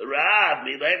 The Rab,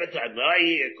 Mileva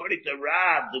Tadayi, according to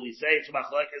Rab, do we say it's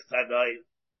Machlekes Tadayim?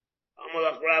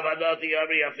 Amalach Rab Adati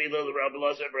Yari Afilu Rabbi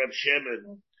Moshe Reb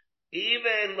Shimon.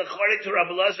 Even according to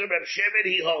Rabbi Moshe Reb Shimon,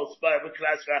 he holds by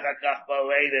Miklas V'Chakach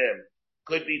Bo Adam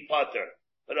could be Potter.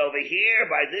 But over here,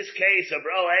 by this case of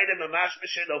Ro Adam and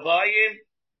Mashmashin Ovayim,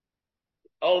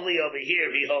 only over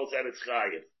here he holds that it's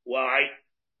Chayav. Why?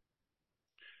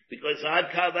 Because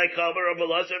Ad Kavai Kavar Rabbi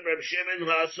Moshe Reb Shimon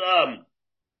Hasam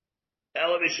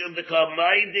Elamishum Dekam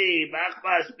Maidi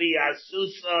Machmas Bi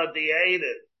Asusa Di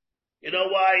Adam. You know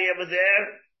why he was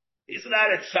there? He's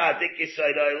not a tzaddik,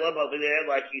 Yisayim over there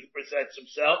like he presents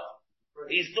himself.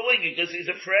 He's doing it because he's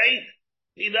afraid.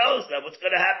 He knows that what's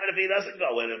going to happen if he doesn't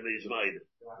go in him, he's minded.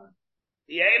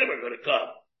 The Adam are going to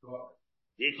come.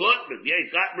 He couldn't, yeah, he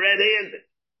got red-handed.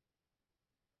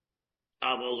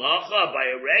 Amalacha, by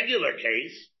a regular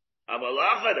case,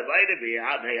 Amalacha, the Vayda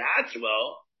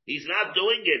he's not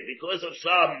doing it because of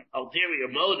some ulterior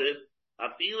motive.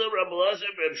 Afila Rabbi Moshe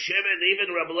Reb Shimon, even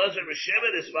Rabbi Moshe Reb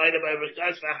Shimon is fine by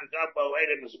Rikas V'Chakam Bo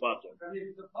Adam is Potter.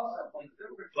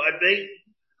 Pardon me?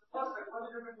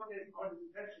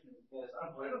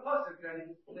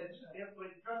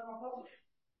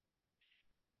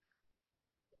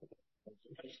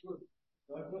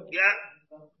 Yeah.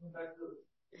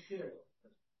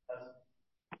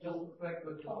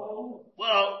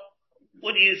 Well,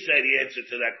 what do you say the answer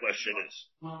to that question is?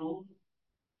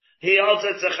 He also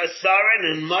it's a chasaron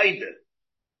and maida.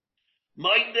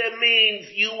 Maida means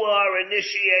you are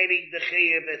initiating the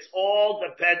chiyuv. It's all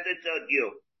dependent on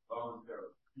you.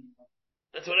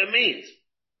 That's what it means.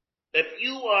 If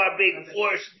you are being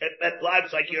forced, it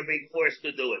lives like you're being forced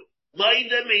to do it.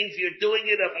 Maida means you're doing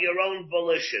it of your own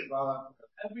volition.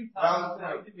 Every time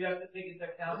you have to take into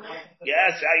account.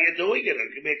 Yes, how you're doing it.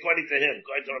 It can be according to him.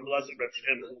 According to Rabbi Moshe Reb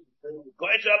Shimon.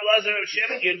 According to Rabbi Moshe Reb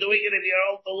Shimon, you're doing it of your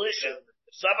own volition.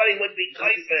 Somebody would be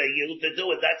kaifa you to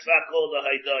do it. That's not called a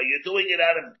haida. You're doing it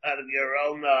out of your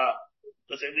own,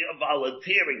 because you're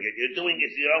volunteering it. You're doing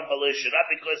it your own volition, not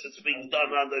because it's being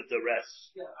done under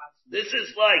duress. This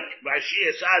is like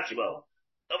Mashiach Atzmo.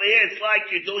 Over here, it's like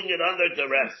you're doing it under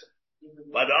duress.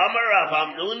 But Amar Rav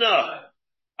Hamnuna,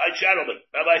 gentlemen,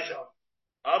 Rabbi said,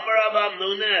 Amar Rav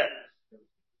Hamnuna.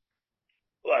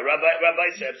 What,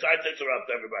 Rabbi said, sorry to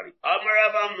interrupt everybody. Amar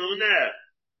Rav Hamnuna.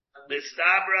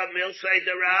 Mistabra milsei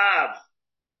derav.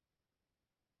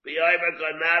 B'yoyver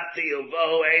ganavti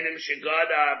uvohu einim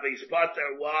shigadav. He's potter.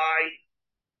 Why?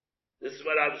 This is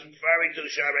what I was referring to.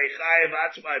 Sharei chayev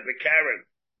atzmai b'keren.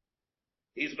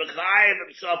 He's b'chayev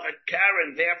himself at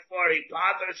keren. Therefore, he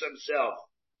potters himself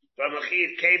from a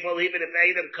chiv kefil even if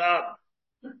einim come.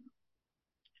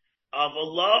 Of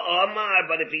Allah Omar,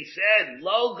 but if he said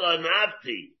lo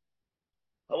ganavti,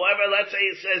 however, let's say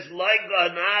he says lo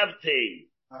ganavti.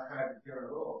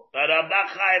 But I'm not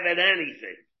chayiv in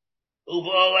anything.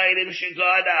 Uvo Eidim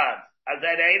Shigadav. As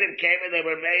that Eidim came and they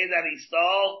were made that he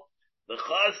stole, the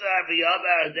Chosar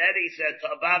V'Yomer, and then he said,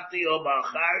 Tabachti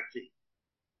Umacharti.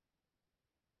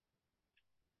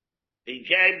 He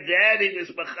came dead, he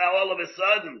was all of a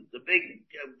sudden. The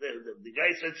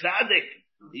guy said Tzaddik.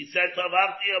 He said,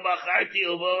 Tabachti Umacharti,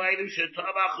 Uvo Eidim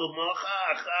Shetabach Umocha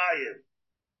Achayim.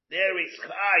 There is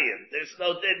Chayim. There's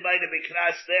no din by the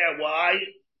Mikras there. Why?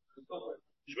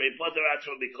 He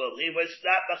was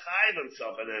not behind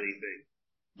himself in anything.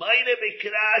 Minor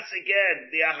Mikras again,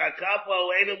 the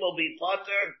Achakapo Eidim will be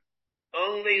potter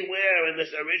only where in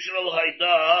this original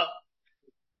Haidah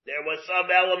there was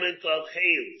some element of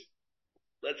Chiyuv.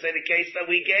 Let's say the case that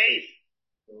we gave.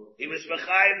 He was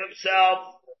behind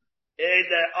himself in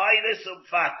the Einus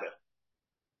Umfata.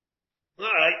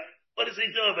 Alright. What is he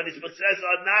doing? But he says,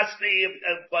 nasty,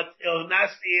 but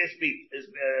nasty is beat.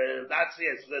 Nasty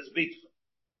is beat.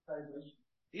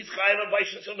 He's chayav by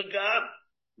shusam gam.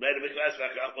 Made a mikras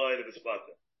v'achapol in his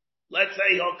pocket. Let's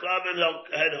say he'll come and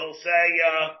he'll say,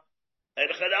 and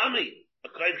chadami, a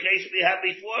kind of case we had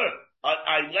before.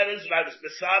 I let his, I was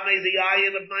besame the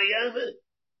iron of my Yemen.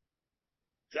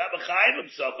 Zabachayev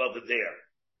himself over there.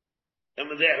 And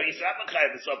when there, he's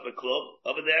Zabachayev himself a club.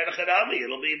 Over there, the chadami,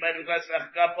 it'll be made a mikras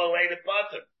v'achapol in the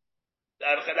potter.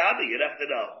 The chadami, you'd have to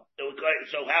know.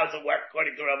 So how's it work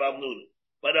according to Rav Amnuna?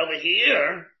 But over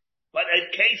here, but in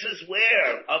cases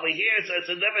where, over here, so it's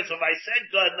a difference. If I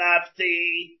said God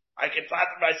nafti, I can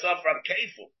flatter myself from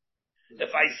kefil.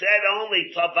 If I said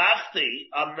only tavachti,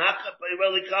 I'm not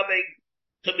really coming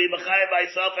to be mechayev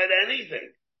myself at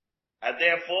anything. And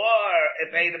therefore,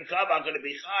 if Adam come, I'm going to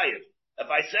be chayev. If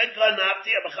I said God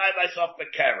nafti, I'm mechayev myself for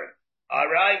Karen.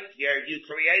 Alright? You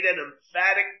create an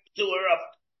emphatic tour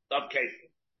of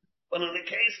kefil. But in the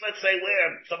case, let's say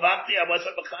where tavachti, I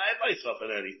wasn't mechayev myself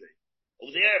at anything.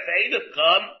 Over there, if Adam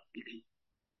come,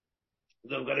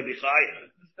 I'm going to be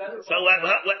chayev. So let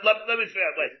me finish.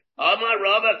 Wait. Amar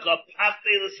Rava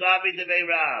kapachti l'sabi devei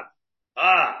Rav.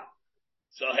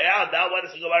 So now what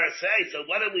does the Gemara say? So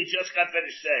what did we just got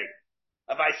finished saying?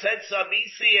 If I said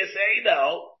sabisi is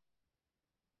Edo,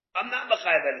 I'm not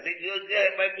mechayev anything.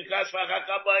 Because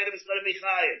Chacham is going to be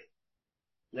chayev.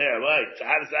 There, right. So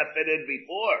how does that fit in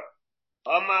before?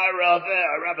 Amar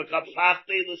Rava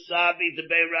kapachti l'sabi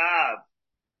devei Rav.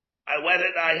 I went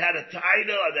and I had a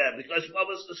title on them because what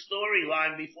was the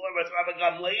storyline before with Rabbi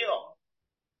Gamliel?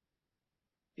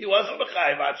 He wasn't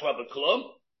mechayev atzma b'klum.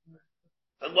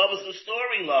 And what was the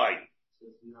storyline?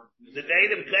 The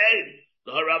datum came.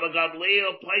 The Rabbi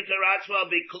Gamliel paiter atzma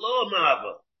b'klum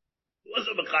hava. He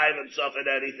wasn't mechayev himself in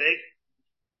anything.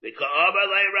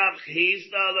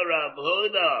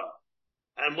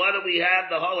 And what do we have?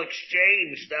 The whole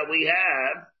exchange that we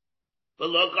have. He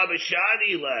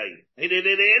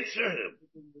didn't answer him.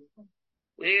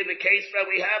 In the case that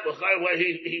we have,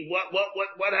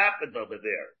 what happened over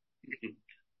there?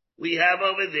 We have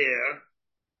over there,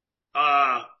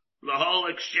 the whole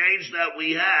exchange that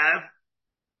we have,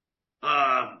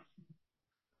 I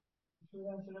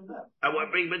want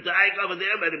to bring B'dayik over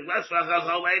there, but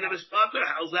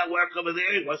how's that work over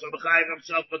there? He wasn't mechayev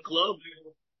himself for club.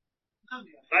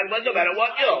 No matter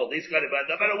what you hold, he's going to,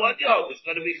 no matter what you hold, it's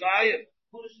going to be chayev.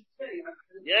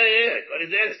 Yeah, but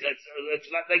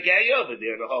it's not the gay over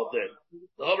there, the whole thing.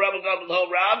 The whole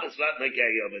Rav, it's not the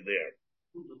gay over there.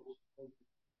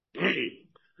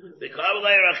 The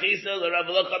Kabbalah Rachisa, the Rav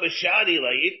Locha B'Shani,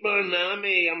 like, Yitmar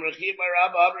Nami, I'm Rachim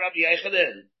Barab, Rabbi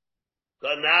Yechanan.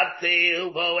 Ganavti,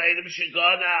 Ubo Edom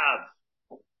Shiganav.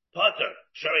 Potter,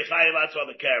 Shari Chayev Atzva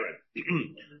B'Karen.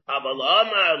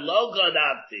 Abalama, Lo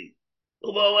Ganavti.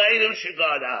 Ubo Edom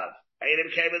Shiganav. Edom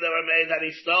came in the remains that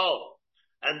he stole.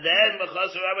 And then,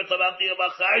 because Rabbi Tabachti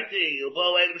Ubacharti,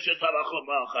 Ubo Edom Shetabachum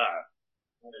Machar.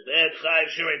 Then Chayev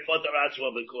Shari Potter Atzva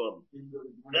B'Klum.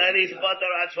 Then he's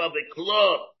Potter Atzva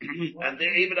B'Klum. And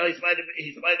then, even though he's might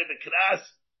have been Kras,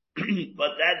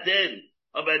 but that didn't.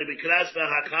 But to be Kras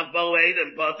B'Hakam Bo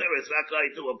Edom Potter, it's not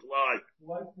going to apply.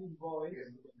 What is Bo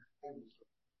Edom?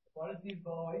 What is the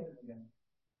Bo Edom again?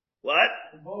 What?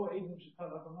 The Bo Edom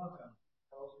Shetabachum Machar.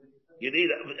 You need,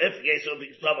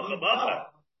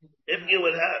 if you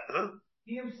would have, huh?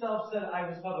 He himself said, I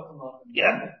was Tabachum Machar.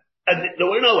 Yeah. And there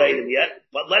were no Adam yet,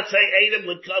 but let's say Adam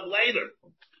would come later.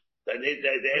 Then if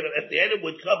the Adam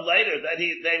would come later, then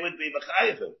they would be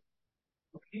mechayev him.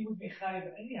 He would be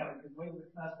chayev anyhow, because maybe the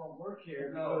class won't work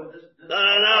here. No,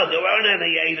 there weren't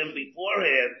any Adam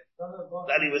beforehand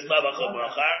that he was Tabachum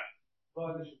Machar.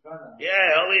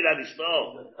 Yeah, only that he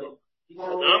stole.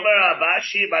 Number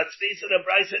Abashi, Batzvisa, the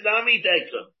Bryce and Nami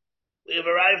Dekum. We have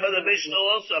arrived for the Mishnah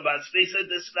also, Batzvisa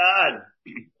Distan.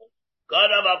 God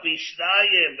of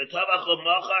Apishnayim, B'Tabachum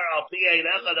Machar, Al Pi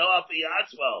Einechad, O Al Pi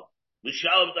Atzmo.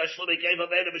 Mishalom Dashlumi came from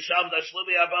Eda, Mishalom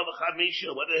Dashlumi Abba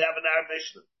V'Chamisha. What do they have in our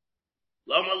Mishnah?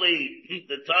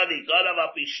 Lomali, the Tani, God of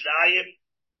Apishnayim.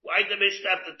 Why did the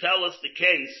Mishnah have to tell us the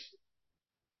case?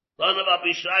 God of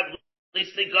Apishnayim, at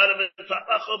least they got him in the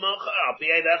Tabachum Machar, Al Pi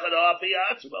Einechad, O Al Pi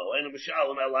Atzmo. And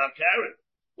Mishalom Elah Karen.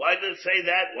 Why did it say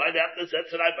that? Why did it have to say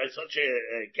tonight by such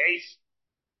a case?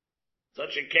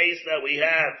 Such a case that we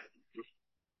have.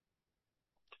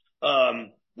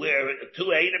 Where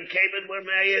two Adam came and were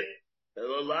made,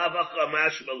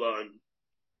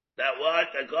 that what?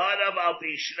 The God of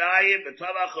Al-Pi Shnayim, the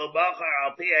Tabach Ubachar,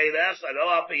 Al-Pi Einechad, O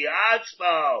Al-Pi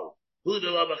Atzmo, who the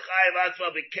Lomachayim Atzmo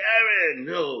B'Karen,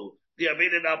 who? The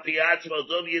Aminan Al-Pi Atzmo,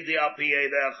 Dum Yidi Al-Pi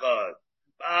Einechad.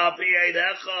 Al-Pi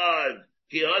Einechad,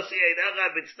 Ki osi einacha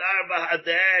b'tzar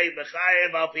b'hadei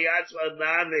b'chayev al piatzma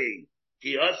nami.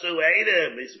 Ki osu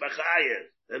einim is b'chayev.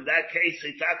 In that case,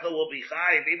 Hitaka will be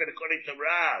chayev, even according to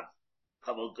Rav.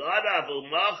 Chavel gadav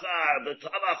u'machar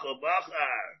b'tamach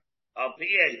u'machar al pi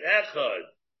einechad.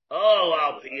 Oh,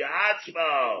 al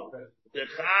piatzma. The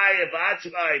chayev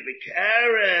atzmai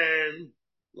b'keren.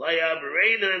 Layab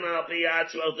reinen al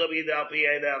piatzma tabid al pi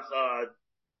einechad.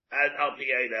 And al pi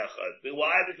einechad.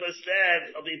 Why? Because then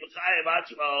it'll be b'chayev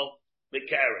atzma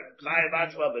b'keren. Chayev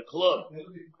atzma b'klum.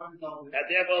 And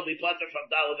therefore be putter from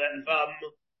Dalet and from,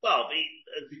 well,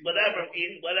 whatever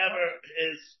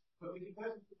is,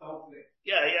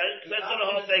 yeah, that's the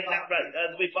whole thing, that's right.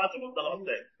 And be putter from the whole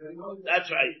thing. That's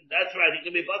right. You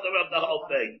can be putter from the whole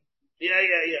thing.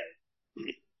 Yeah.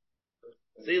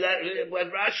 See that,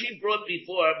 when Rashi brought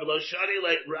before, below Shani,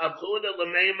 like Rav Huda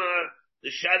Lamemar,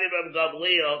 the Shani Rav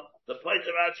Gamliel, the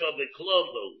putter atzma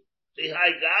b'klum, see,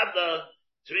 Hai Gavda,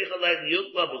 Tzricha Len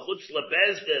Yukma, b'chutz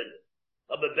lebezdin,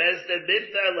 and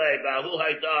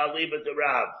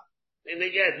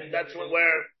again, that's where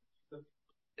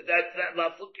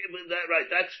right.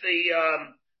 That's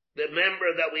the member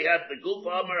that we have, the Guf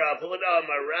Amar Avuda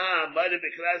Amaram, might have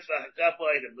been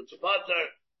Hakapoid, but Potter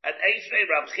and Eisvei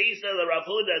Rav Chisa, the Rav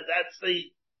Huda, that's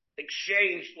the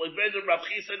exchange. With Rav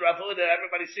Chisa and Rav Huda,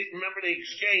 everybody remember the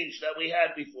exchange that we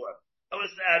had before. I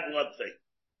want to add one thing.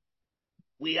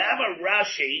 We have a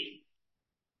Rashi.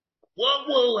 What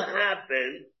will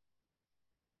happen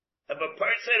if a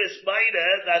person is maida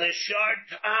that a short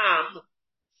time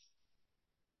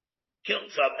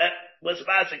killed was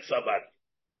massing somebody?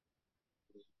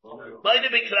 Maida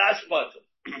be kraspat.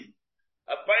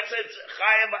 A person's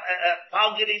chayim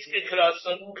palganiske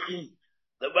krasan.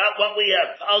 What we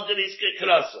have palganiske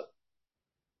krasan.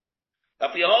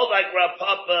 If you hold like Rav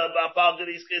Papa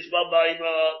palganiske is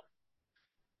mamayna,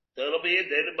 it'll be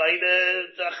then maida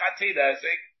chatina.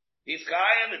 He's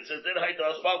Chaim, it says,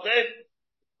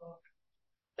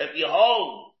 if you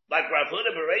hold, like Rav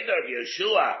Huda Bereder of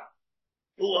Yeshua,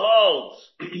 who holds,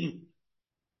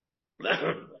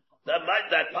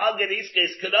 that Palganiska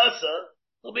is Kadasa,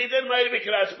 will be then might be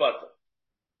Kadas Bata.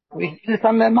 We had this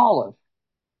on Mem Aleph.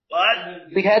 What?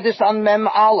 We had this on Mem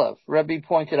Aleph. Rabbi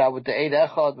pointed out with the Eid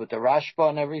Echad, with the Rashba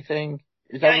and everything.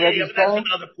 Is that Rabbi's but that's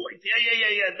another point.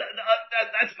 Yeah.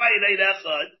 That's by an Eid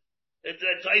Echad. It's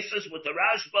Taisus with the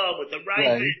Rashba, with the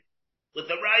Ravid, if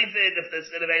there's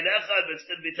going to be Echad, it's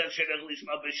going to be Tachshin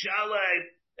Lishma B'Shalem,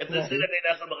 if there's going to be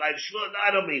Echad B'Chayv Shvur, I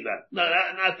don't mean that. No,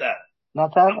 not that.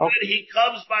 Not that? Okay. He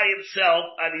comes by himself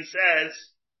and he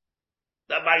says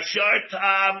that my short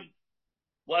time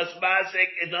was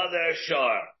mazik another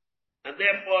shor, and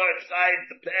therefore it's time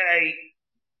to pay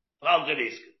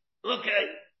Palganiska.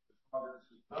 Okay.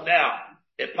 Now,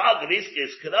 if Palganiska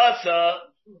is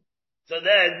Kadasa, so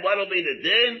then, what'll be the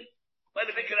din?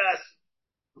 What'll be Kadas?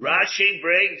 Rashi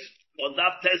brings on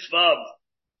Daf Tesvav.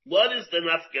 What is the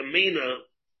nafkamina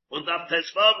on Daf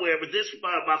Tesvav? Where with this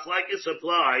machlekes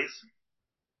applies,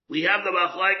 we have the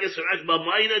machlekes Rash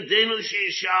B'Mayna Dinu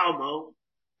Sheishalmo,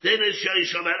 Dinu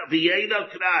Sheishalmo V'Yeda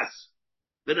Kras.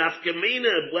 The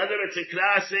nafkamina, whether it's a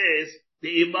Kras is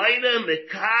the Imayna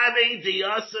Mekade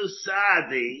Diyasu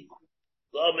Sadi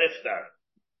Lo Miftar.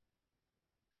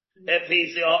 If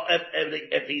he's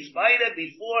minor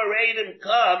before Raiden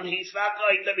come, he's not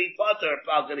going to be potter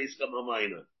Palganiska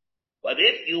Mamayna. But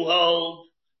if you hold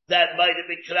that might have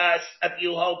been Kras, if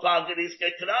you hold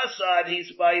Palganiska Krasa and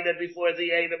he's minor before the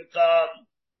Raiden come,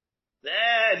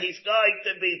 then he's going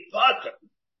to be potter.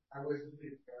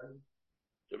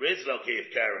 There is no Kiev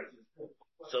Karen.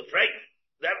 So Frank,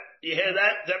 you hear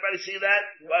that? Does everybody see that?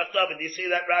 Well, do you see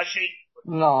that, Rashi?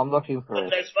 No, I'm looking for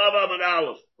it.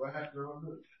 What happened?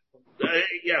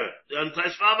 On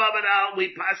Tashvava Banal,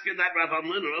 we paskin that Rav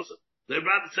Amlin also. The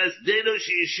Rav says, Dinu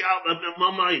Sheishal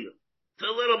Mamayna. It's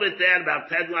a little bit down, about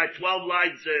 10 lines, 12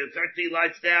 lines, 13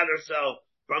 lines down or so,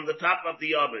 from the top of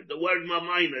the oven. The word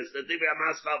Mamayna is the Divya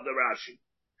Maskal of the Rashi.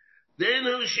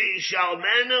 Dinu Sheishal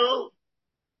Menu,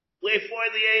 before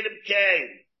the Adam came.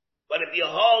 But if you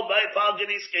hold by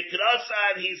Palganiska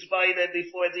Krasa and he's minor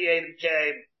before the Adam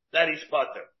came, that is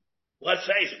Potter. Let's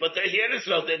face it, but here is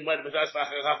no thing when because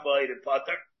Chachmai and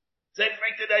Potter. Say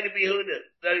Frank to Rabbi Yehuda.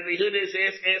 Rabbi Yehuda is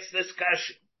asked this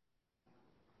question.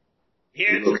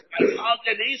 Here it's by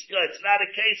Palganiska, it's not a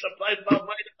case of by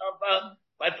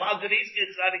Palganiska,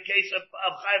 it's not a case of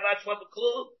Chayvat from the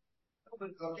Klub.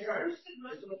 There's no Karen.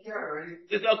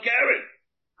 There's no Karen.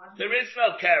 There is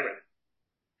no Karen.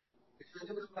 Is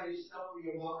there a difference by yourself or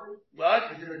your woman?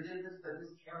 What? Is there a difference that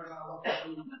this Karen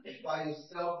by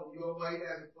yourself or your wife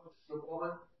as opposed to your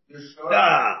woman? Your story?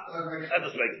 Nah, that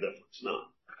doesn't make a difference, no.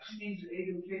 Rashi means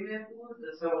Adam came afterwards?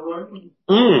 That's how we're learning?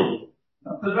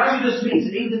 Because Rashi just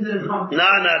means Adam didn't come. No,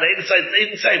 they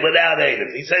didn't say without Adam.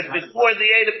 He says before the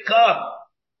Adam come.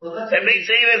 Well, It means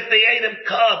even if the Adam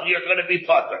come, you're going to be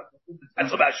potter. That's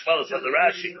what Hashmolah says the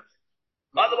Rashi.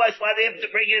 Otherwise, why do you have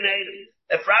to bring in Adam?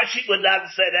 If Rashi would not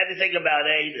have said anything about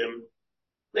Adam,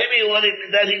 maybe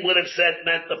then he would have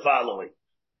meant the following.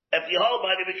 If you hold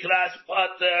by the Mikras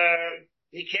potter,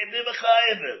 he can't be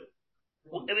Mechayim.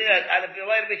 And if you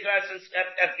let Mikras,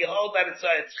 if you hold that it's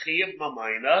Chiyuv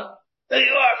Mamayna, then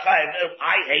you are Chayim.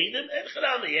 I hate him,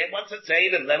 once it's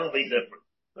Adam, then it'll be different.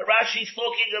 But Rashi's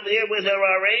talking of here with her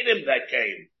Adam that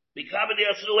came. Becoming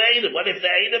the through Adam. What if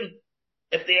the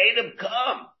Adam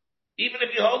come? Even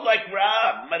if you hold like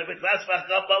Ram, but if it's not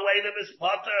Adam is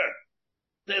potter.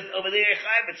 Over there,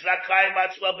 Chaim, it's not Chaim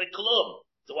Atzma B'Klum.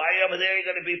 So why over there you're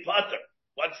going to be potter?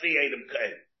 Once the Adam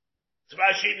came. It's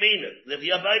Rashi mean it. If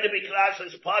you're going to be class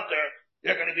as potter,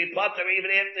 you're going to be potter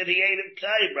even after the Adam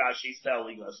came, Rashi's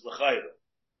telling us.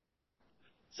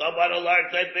 Someone will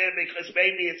learn that there because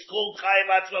maybe it's called Chaim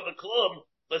Atzma B'Klum,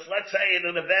 but let's say in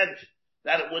an event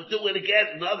that it would do it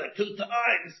again another 2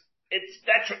 times, it's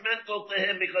detrimental to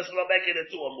him because it'll make it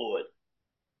into a mu'ud.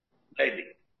 Maybe.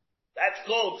 That's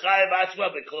called Chaim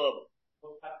Atzma B'Klum.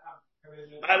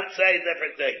 I would say a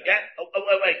different thing. Yeah?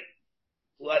 Wait.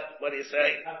 What do you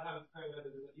say?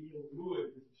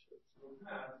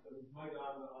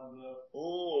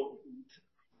 Ooh.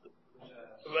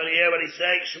 Everybody hear what he's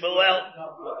saying, Shmuel?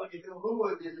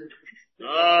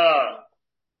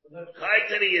 Right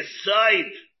to the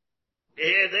side. You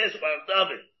hear this?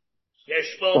 Yes,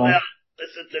 Shmuel.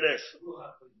 Listen to this.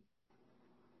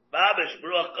 Babish,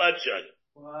 Baruch Kodshan.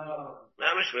 Wow.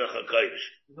 Mamish Baruch HaKodesh.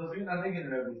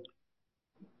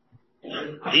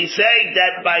 He's saying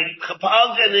that by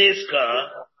Falganiska,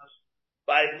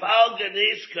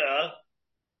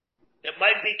 it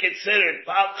might be considered,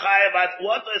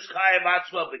 what does Chaim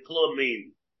Atzma B'Klum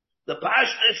mean? The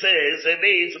Pashtus is, it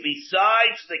means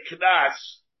besides the Knas,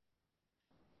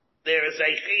 there is a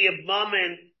Chiyuv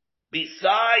Mammon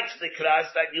besides the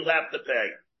Knas that you have to pay.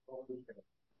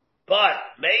 But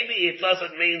maybe it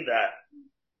doesn't mean that.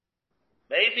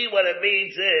 Maybe what it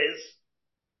means is,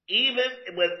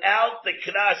 even without the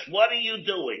Knas, what are you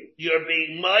doing? You're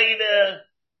being minor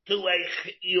to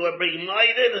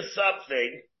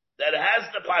something that has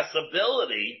the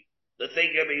possibility, the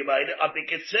thing you're being minor, of being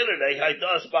considered a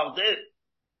Haidas Baldin.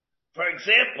 For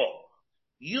example,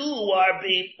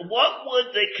 what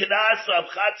would the Knas of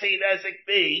Chatzin Ezek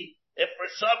be if for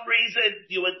some reason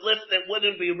you would lift it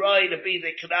wouldn't be right to be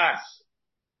the Knas?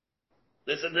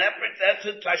 There's an effort that's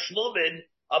in Tashlumin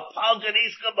of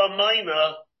Palganiska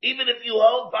B'Mayna, even if you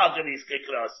hold Palganiska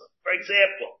Knasa. For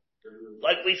example,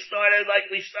 like we started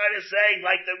saying,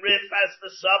 like the Rif has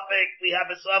the suffix, we have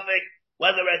a suffix,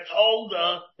 whether it's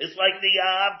Holda is like the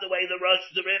Yav, the way the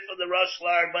Rif and the Rush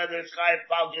learn, whether it's Chayav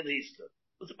Palganiska.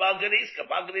 It's Palganiska.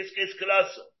 Palganiska is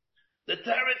Knasa. The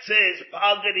Teretz says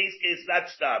Palganiska is not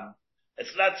Stam.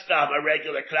 It's not Stam, a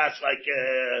regular class like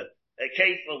a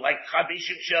Kefil, like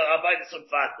Chabishim Shel Abayis and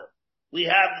Fata. We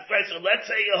have the first one. Let's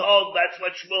say you hold, that's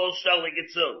what Shmuel is telling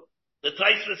it to. The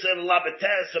Taisva said,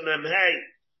 Labates and Memhei,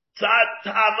 Tzad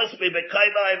Tamas be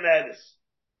Bekaiba Emenis.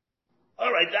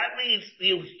 Alright, that means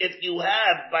if you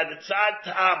have by the Tzad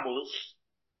Tamus,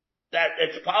 that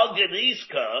it's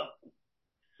Palganiska,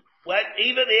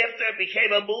 even after it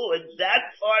became a mu'ud,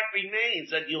 that part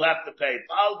remains that you have to pay.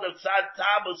 The Tzad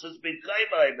Tamus has been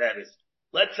Bekaiba Emenis.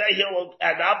 Let's say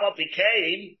Abba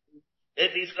became,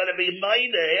 if he's going to be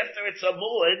minor after it's a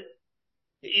mu'ud,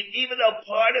 even though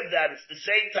part of that is the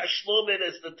same tashlumin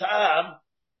as the tam,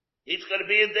 it's going to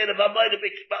be a din of a minor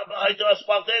b'haidos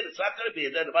baldin. It's not going to be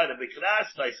a din of a minor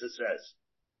b'kras, Taisa says.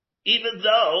 Even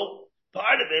though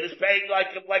part of it is paying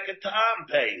like a tam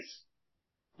pays.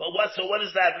 But what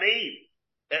does that mean?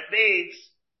 It means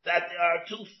that there are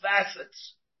 2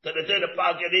 facets to the din of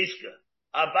Palganiska.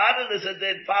 Abadan is a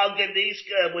din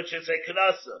Palganiska, which is a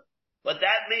knasa. But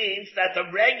that means that the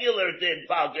regular din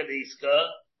Palganiska,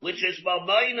 which is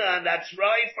Mamayna, and that's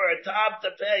right for a tam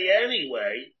to pay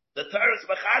anyway, the Teretz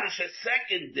Machadish is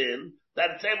second din,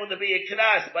 that it's able to be a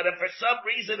knas. But if for some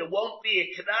reason it won't be a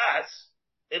knas,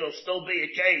 it'll still be a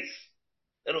case.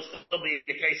 It'll still be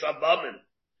a case of Mammon.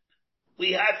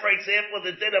 We had, for example,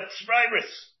 the din of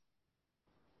Tzrairis.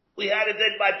 We had a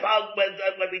din by Pal, when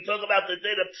we talk about the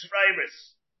din of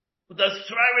Tzrairis. Does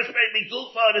Tzrairis pay me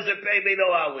Gufa or does it pay me no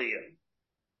Aliyah?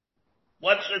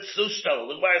 What's the Sushto?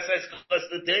 The Gemara says, because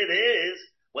the din is,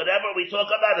 whenever we talk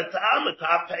about a tam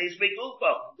pays me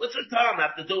Gufa. What's a tam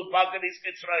have to do with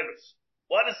Palganiska Tzrairis?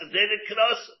 What is the din in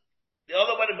Knas? The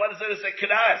other one, what is it? It's a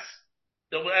Knas.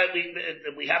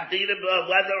 We have dinim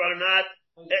whether or not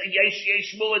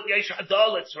yesh muad yesh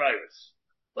adol etzrayis.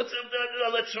 What's the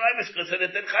etzrayis? Because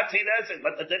it did chatzin esek,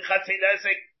 but the did chatzin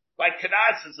esek by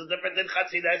knas is a different than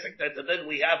chatzin esek than the din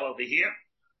we have over here.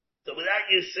 So with that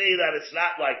you see that it's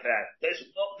not like that. There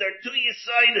are two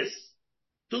yisainis,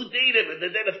 two dinim in the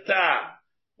din of tam.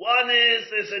 One is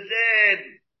there's a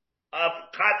din of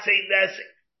chatzin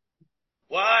esek.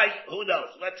 Why? Who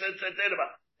knows? Let's think about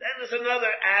it. Then there's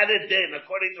another added din,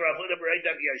 according to Rav Huda Bereid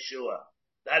of Yeshua,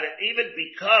 that it even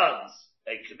becomes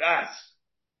a knas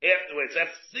afterwards. If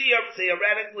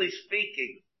theoretically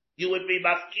speaking, you would be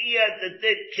mafkia the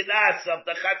din knas of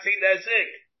the chatzin esek.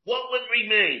 What would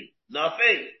remain?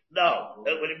 Nothing. No.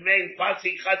 It would remain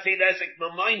chatzin esek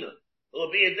mamayna. It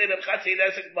would be a din of chatzin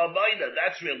esek mamayna.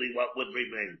 That's really what would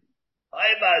remain.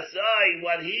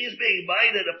 When he's being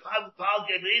minded upon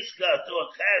Palganiska to a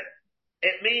chet,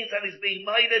 it means that he's being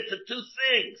minded to two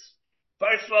things.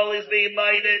 First of all, he's being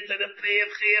minded to the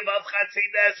Chiyuv of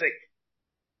Chatzin Esek.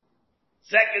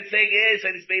 Second thing is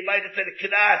that he's being minded to the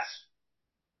Knas.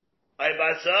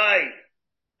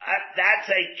 That's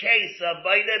a case of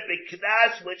minded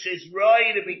B'Knas, which is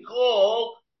right to be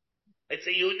called. It's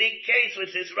a unique case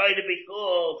which is right to be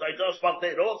called. I just want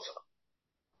that also.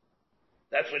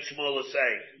 That's what Shmuel is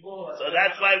saying. So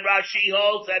that's why Rashi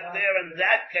holds that there in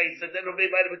that case, that there will be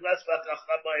by the Miklas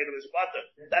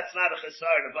that's not a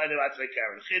chesar, the Vayne Vatzvei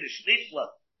Karen. Chiddush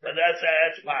Nifla. But that's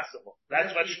possible.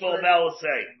 That's what Shmuel Mel is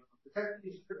saying. Yeah.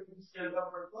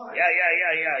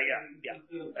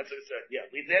 That's what it said. Yeah.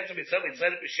 We did to be something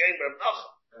said it b'shem Rav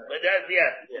Nocha. But that,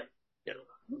 yeah.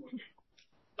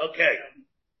 Okay.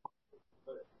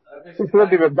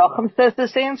 Rabbi Nachum says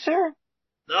this answer?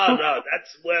 No,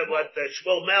 that's what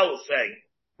Shmuel Mel is saying.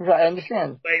 I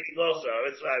understand. Also,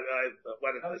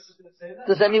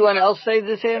 Does anyone else say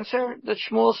this answer that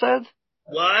Shmuel said?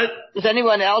 What? Does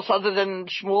anyone else other than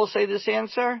Shmuel say this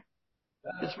answer?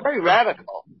 It's very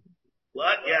radical.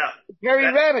 What? Yeah.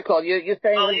 Very radical. You're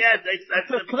saying. Oh yeah,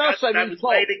 that's why I was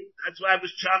waiting. That's why I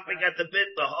was chomping at the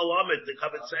bit the whole Amid to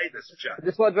come and say this.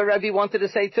 This is what the Rebbe wanted to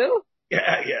say too?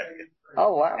 Yeah.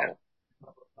 Oh wow. Yeah.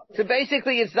 So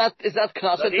basically, it's not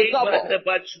knas, it's a double.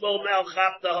 But Shmuel Mel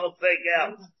chopped the whole thing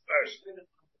out first.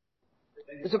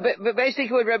 So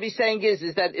basically, what Rebbe's saying is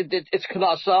that it's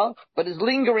knasa, but it's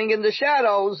lingering in the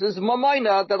shadows. Is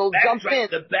mamayna that'll jump in.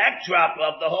 The backdrop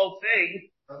of the whole thing.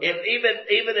 If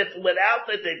even if without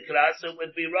the din knas, it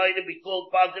would be right to be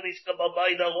called paganiska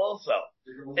mamayna also.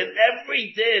 In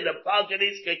every din of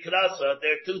paganiska knasa,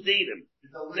 there are two dinim.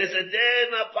 There's a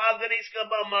din of paganiska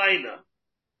mamayna.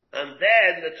 And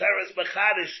then the Torah is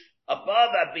mechadish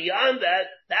above and beyond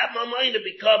that mamayna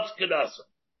becomes knasa.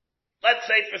 Let's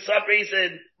say for some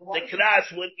reason the knas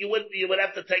you would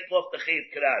have to take off the chiyuv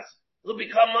knas. It'll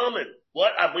become mammon.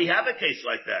 What we have a case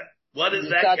like that. What is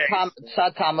that case?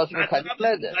 Thomas So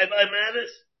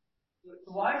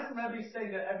why does the Rebbe say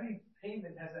that every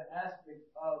payment has an aspect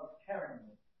of carrying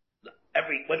it?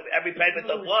 Every payment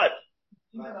of what?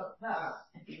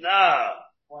 No.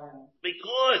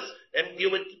 Because if you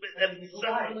would ever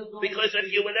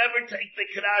take the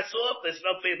knas off, there's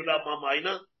no payment of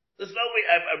mamayna. There's no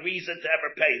a reason to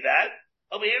ever pay that.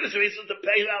 Over here, there's a reason to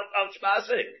pay out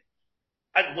shmasik.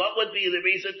 And what would be the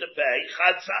reason to pay?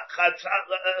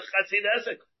 Chatzin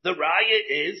esek. The raya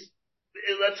is,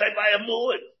 let's say, by a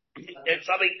muad. It's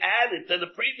something added to the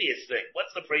previous thing.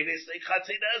 What's the previous thing?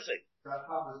 Chatzin esek.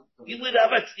 You even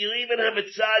have a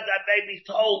tzad that maybe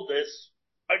told this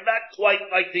are not quite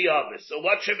like the others. So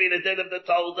what should be the din of the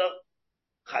tolda?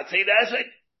 Chatzin esek?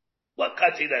 What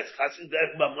chatzin esek? Chatzin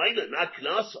esek mamayna, not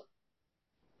knasa.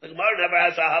 The Gemara never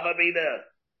has a havamina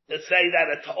to say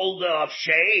that a tolda of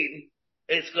shame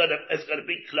is gonna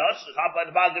be klasa.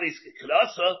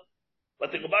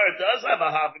 But the Gemara does have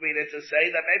a havamina to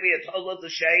say that maybe a tolda of the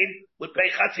shame would pay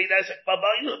chatzin esek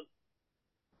mamayna.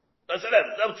 Doesn't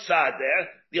have no tzad there.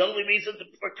 The only reason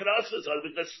for knasa is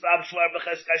because Stam Shlar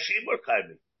B'ches Kashim were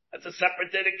coming. That's a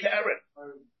separate din of Karen.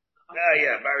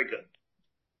 Yeah, very good.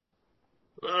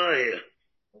 Oh yeah.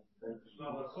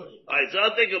 Alright, so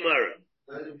I'll think Gemara.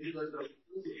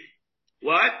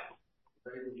 What?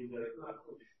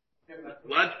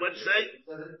 What'd you say?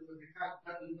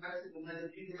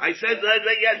 I said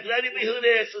that yes, let me who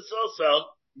this is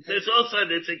also. There's also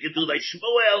this thing you do like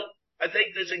Shmuel. I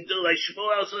think this thing do like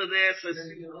Shmuel, so there's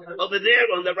over there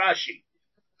on the Rashi.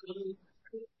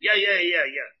 Yeah.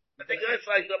 I think that's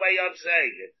like the way I'm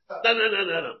saying it.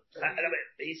 No.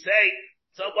 He's saying,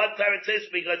 so one time it is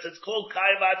because it's called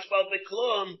Kaivat Shmal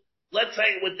Beklum. Let's say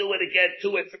it would do it again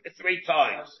 2 or 3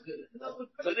 times.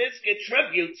 So this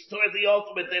contributes toward the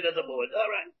ultimate din of the board. All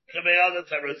right.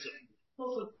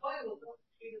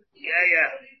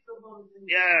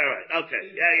 Yeah, right. Okay.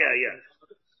 Yeah.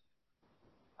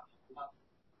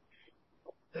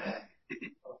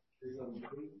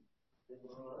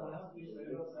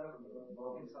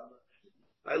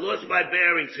 I lost my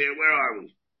bearings here. Where are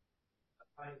we?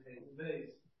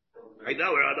 I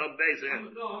know we're on base here.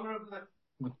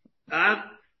 Huh?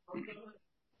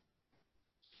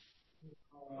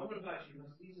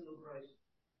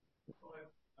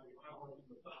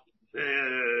 No.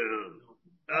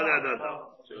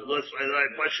 So I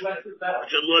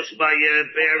should lost my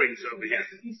bearings over here.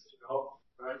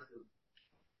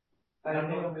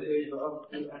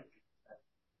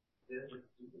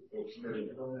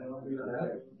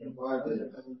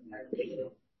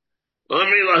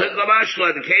 Omri lahiklamashla.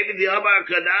 The cave in the Amar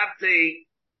Gadapti.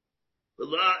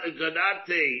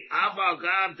 Gadapti.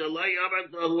 Abagam the lay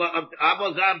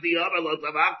Abagam the Amar lo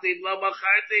tabakti lo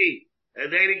macharti.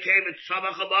 And then he came at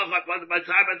Shamachamach at my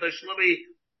time at the Shlumi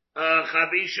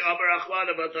Chabish Amar Achwan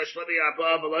about the Shlumi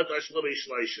Abba about the Shlumi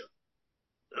Shleisha.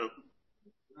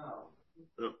 No.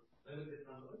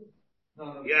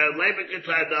 Yeah,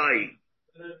 Lebeketadai.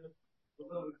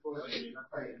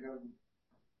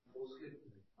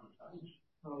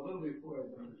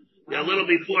 Yeah, a little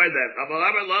before that.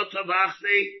 Amalama lo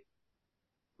tavachti.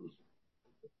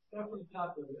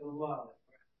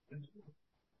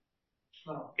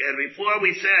 Yeah, before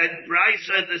we said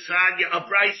Brisa Desanya,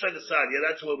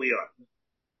 that's where we are.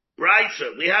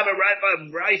 Brisa, we have a right by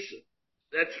Brisa.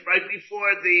 That's right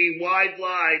before the wide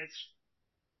lines.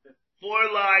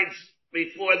 4 lines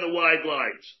before the wide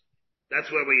lines.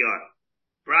 That's where we are.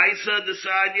 Brisa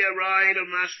Desanya, right, of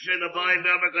Mashchin, Abai,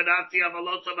 Mevagadati,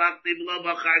 Amalota Bakti,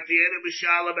 Blobacharti, and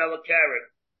Mishalam Elakaran.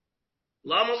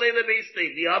 Lamali the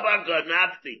Bisti, the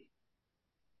Abaganati.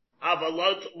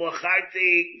 Avalot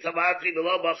Mocharti, Tamati,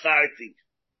 Blobacharti.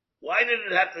 Why did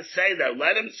it have to say that?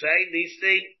 Let him say these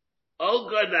things. O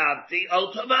Ganati,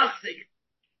 O Tamachti.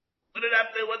 What did it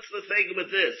have to, what's the thing with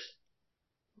this?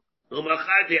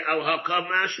 Umachati al hakam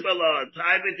mashmala.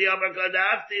 Time at the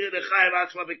Abaganati, the Chayav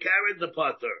Atzma Bekaran, the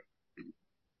Potter.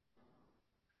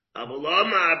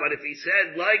 Avaloma, but if he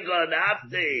said, like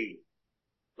Ganati,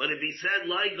 Obo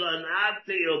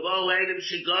Edim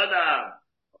Shigona.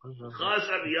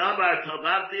 Chosam Yamar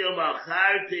Tabati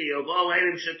Umacharti, Obo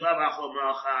Edim Shetabach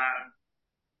Umachar.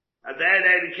 And then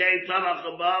they became Tabach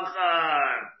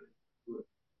Umachar.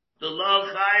 The Lo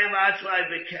Chayav Atzma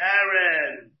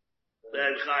Bekaran.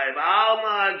 Then Chaim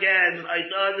Alma again,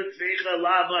 Haida the Tvicha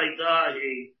Lav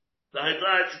Haidahi. The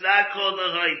Haida, it's not called the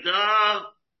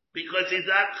Haida, because he's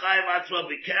not Chaim Atzma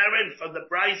B'Karen. From the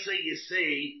Brisa you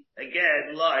see,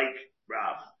 again, like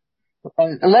Rav.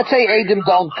 And let's say Adam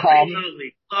don't come.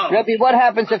 Rabbi, what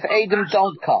happens if Adam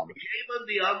don't come?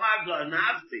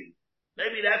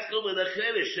 Maybe that's good with the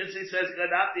Chiddush. Since he says,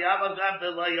 Ganafti, Avagam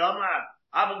de la Yomar,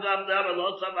 Avagam de la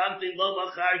Lo Tavanti Lo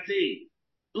Macharti.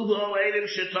 Ubo Adam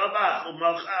Shetabach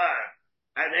Umachar.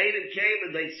 And Adam came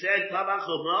and they said, Tabach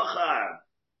Umachar.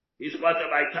 He's what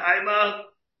my timer.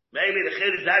 Maybe the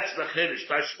Chiddush, that's the Chiddush.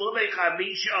 Tashlumi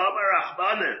Chamisha Omer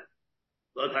Achmanim.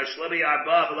 Lo Tashlumi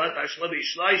Arba, Lo Tashlumi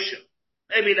Shloisha.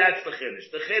 Maybe that's the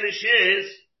Chiddush. The Chiddush is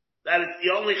that it's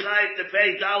the only Chayiv to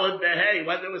pay Dalad Behei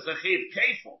when there was a Chayiv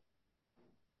Kefil.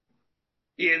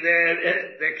 Yeah,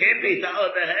 there can't be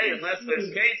Dalad Behei unless there's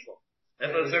Kefil.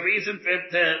 If there's a reason for him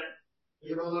to,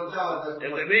 if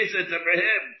the reason for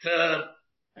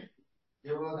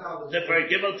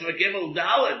him to forgive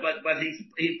Dalad, but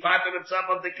he parted himself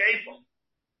of the Kefil.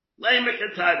 Maybe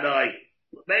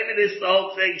this the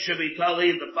whole thing should be totally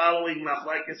in the following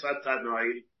Machlekes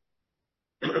HaTanoi.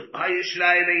 There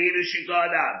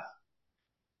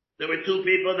were 2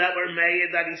 people that were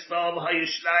made that he stole.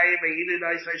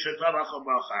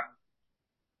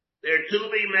 There are 2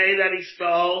 be made that he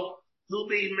stole. 2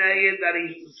 be made that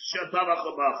he shatabach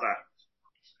u'machar.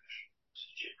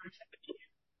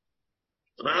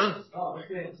 Huh?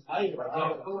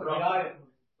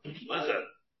 What's that?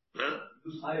 Huh?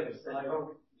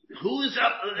 Who's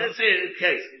up? Let's say the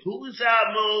case. Who's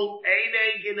Amu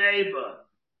Eidei Geneva?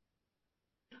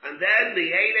 And then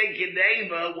the Eidei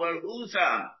Geneva were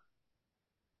Huzam.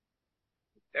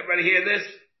 Everybody hear this?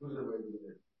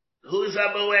 Who's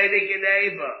Amu Eidei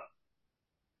Geneva?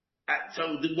 So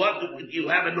what? You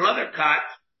have another cut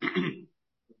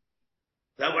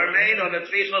that were made on the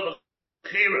Tvicha of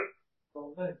Bechira.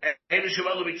 And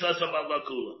Shemalu B'Tzasam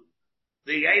Al-Lakula.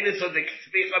 The anus on the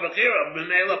Tvicha of Bechira,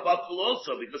 Menela Batul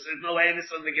also, because there's no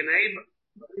anus on the Geneva.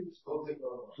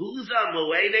 Who's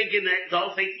Amu Eidei Geneva? The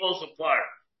whole thing falls apart.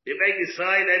 You make a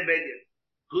sign and make it.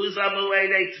 Who's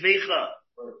Amu'edei Tvicha?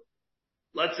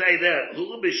 Let's say that.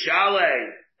 Who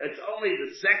B'Shalei? It's only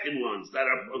the second ones that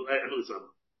are Husam.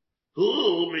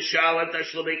 Who Mishalat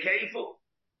Tashlumi Kefil?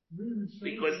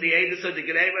 Because the Edus of the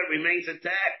Gedema remains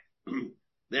intact.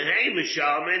 The Hey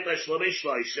Mishalment Tashlumi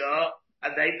Shloisha,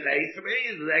 and they pay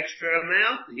the extra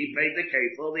amount. He paid the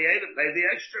Kefil, the Edus paid the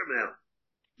extra amount.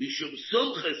 Mishum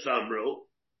Sumchis Amru.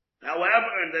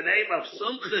 However, in the name of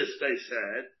Sumchis, they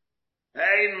said,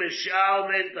 Hey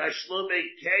Mishalment Tashlumi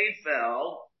Kefil,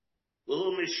 Who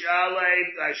Mishalet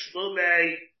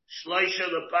Tashlumi Shloisha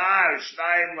Lepar,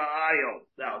 Shtayim La'ayel.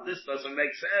 Now, this doesn't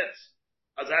make sense.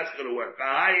 How's that's gonna work?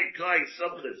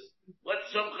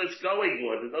 What's Sumchis going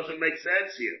for? It doesn't make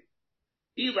sense here.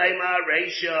 Ilema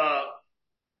Reisha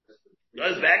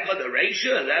goes back on the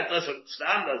Reisha. That doesn't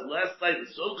stand as last night the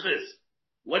Sumchis.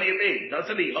 What do you mean?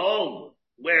 Doesn't he hold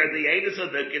where the Edus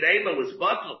of the Gedema was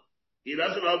buckled? He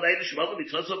doesn't hold Edus Shmokum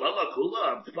because of Allah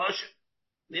Kula of Pasha.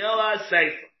 Ni'ala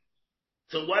Sefer.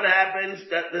 So what happens?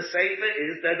 That the Sefer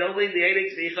is that only the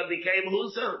Edek Zvicha became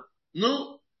Husam.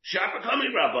 No. Shapa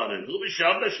coming Rabbanan. Who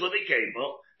B'Shavna Shlubi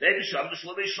Kable. They B'Shavna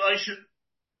Shlubi Shloisha.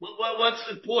 What's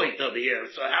the point over here?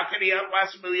 So how can he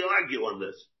possibly argue on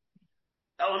this?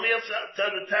 Elamil, so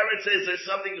the Torah says there's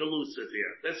something elusive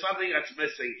here. There's something that's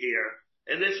missing here.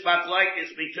 And this machlok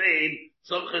is between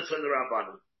Sumchis and the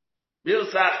Rabbanan.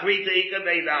 There's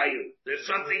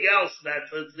something else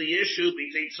that's the issue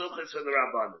between Sumchis and the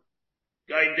Rabbanan.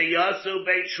 Going to Yasu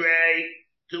Beitrei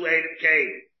to Adam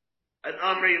came. And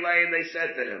Amri lay and they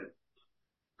said to him,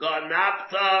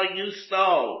 Ganapta, you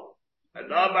stole.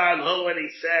 And Amar Hu, and he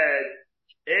said,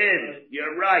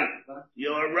 you're right.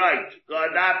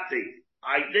 Ganapti,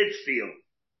 I did steal.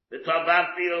 The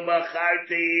Tabakti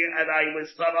Umacharti, and I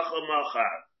was Tabach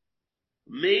Umachar.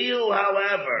 Miu,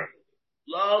 however,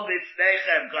 Lo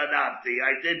Bifnechem Ganapti,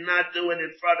 I did not do it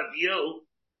in front of you.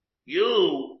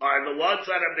 You are the ones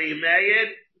that are being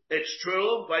made. It's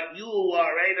true, but you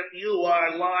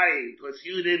are lying because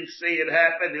you didn't see it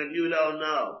happen and you don't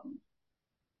know.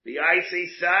 The Isi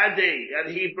Sadi, and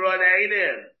he brought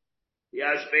Eidim.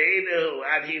 Yasbeinu,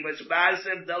 and he was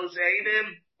Mazim, those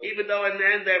Eidim, even though in the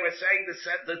end they were saying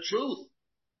the truth.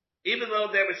 Even though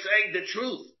they were saying the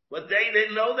truth, but they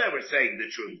didn't know they were saying the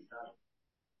truth.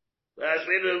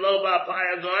 Yasbeinu Loba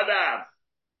Payagodav.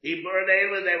 He brought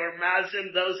Eidim, they were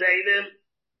Mazim, those Eidim,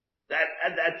 that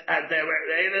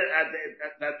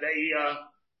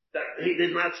he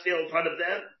did not steal in front of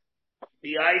them.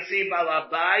 The Isi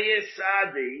Balabayis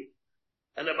Sadi,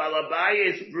 and the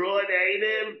Balabayis brought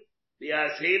Eidim, the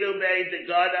Ashinu made the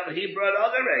God of, he brought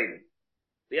other Eidim.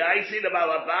 The Isi, the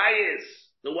Balabayis,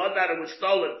 the one that it was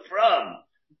stolen from,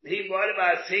 he brought him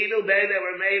Ashinu made, they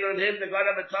were made on him, the God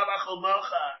of a Tabach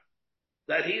Umachar,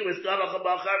 that he was Tabach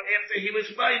Umachar after he was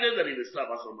fighting that he was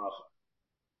Tabach Umachar.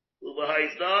 And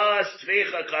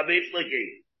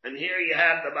here you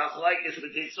have the machlokes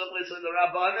between Sumchis and the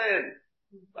Rabbanim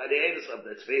by the Edus of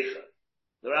the Tzvicha.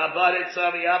 The Rabbanim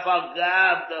say Yafal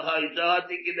Gav the Haidah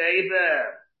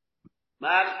Tikineiber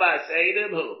Machbas Eidim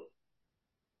Hu.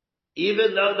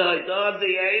 Even though the Haidah of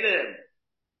the Eidim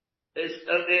is,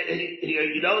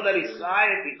 you know that he's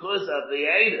lying because of the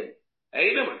Eidim.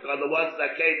 Eidim are the ones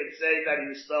that came and say that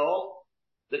he stole.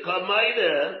 The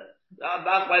Kamaida. The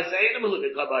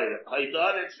Haidah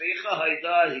and Tzvicha,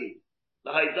 Haidahi.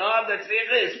 The Haidah of the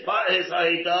Tzvicha is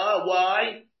Haidah.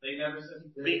 Why? They never said.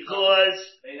 Because,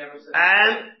 they never said.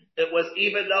 And it was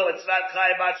even though it's not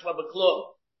Chayim Atzma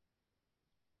B'Klum.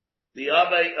 The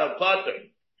Abba of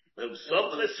Potter, the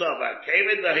Sumchis Sovar, came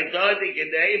in the Haidah, the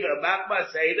Gedeva,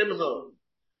 Machmas Eidim Hu,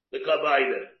 the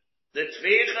Kabayda. The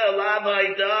Tzvicha Lav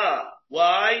Haidah.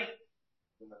 Why?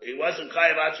 He wasn't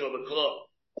Chayim Atzma B'Klum.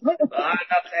 Now,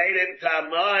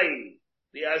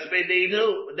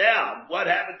 what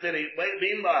happened to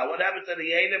meanwhile, what happened to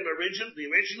the Eidim the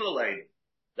original Eidim?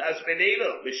 That's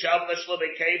Beninu. Mishav Nashlobe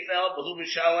Kefel, Behu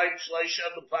Mishalayim Shleisha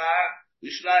Lepar,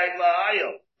 Mishnayim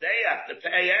La'ayil. They have to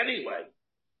pay anyway.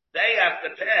 They have to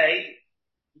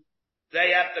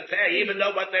pay, even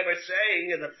though what they were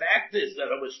saying, and the fact is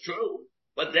that it was true,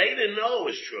 but they didn't know it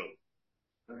was true.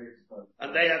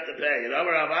 And they have to pay. And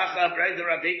Amar Avacha, bring the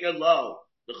Rabbi Lo.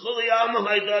 The Chuliyam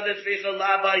Haidah that Tzvicha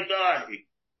Lav Haidahi.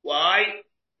 Why?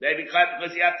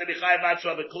 Because you have to be Chayim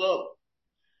Atzma B'Klum.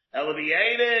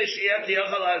 Elabiyene Shiat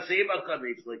Yochal Azim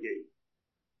HaKamit Lagi.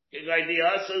 Kigai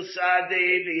Diyasu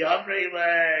Sadi B'Yamri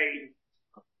Lei.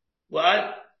 What?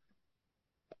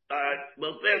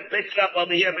 We'll pick it up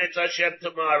over here Mitzvah Hashem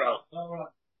tomorrow.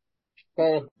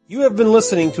 You have been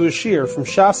listening to a shiur from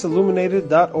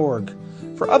shasilluminated.org.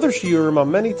 For other shiurim on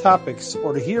many topics,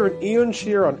 or to hear an Iyun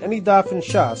shiur on any daf in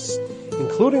Shas,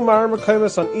 including Ma'ar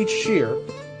Mekaymas on each shiur,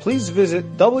 please visit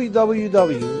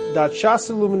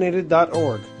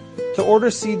www.shasilluminated.org. To order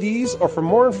CDs or for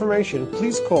more information,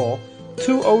 please call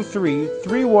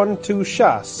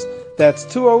 203-312-SHAS. That's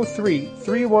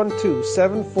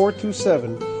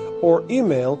 203-312-7427 or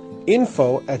email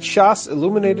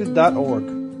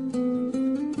info@shasilluminated.org.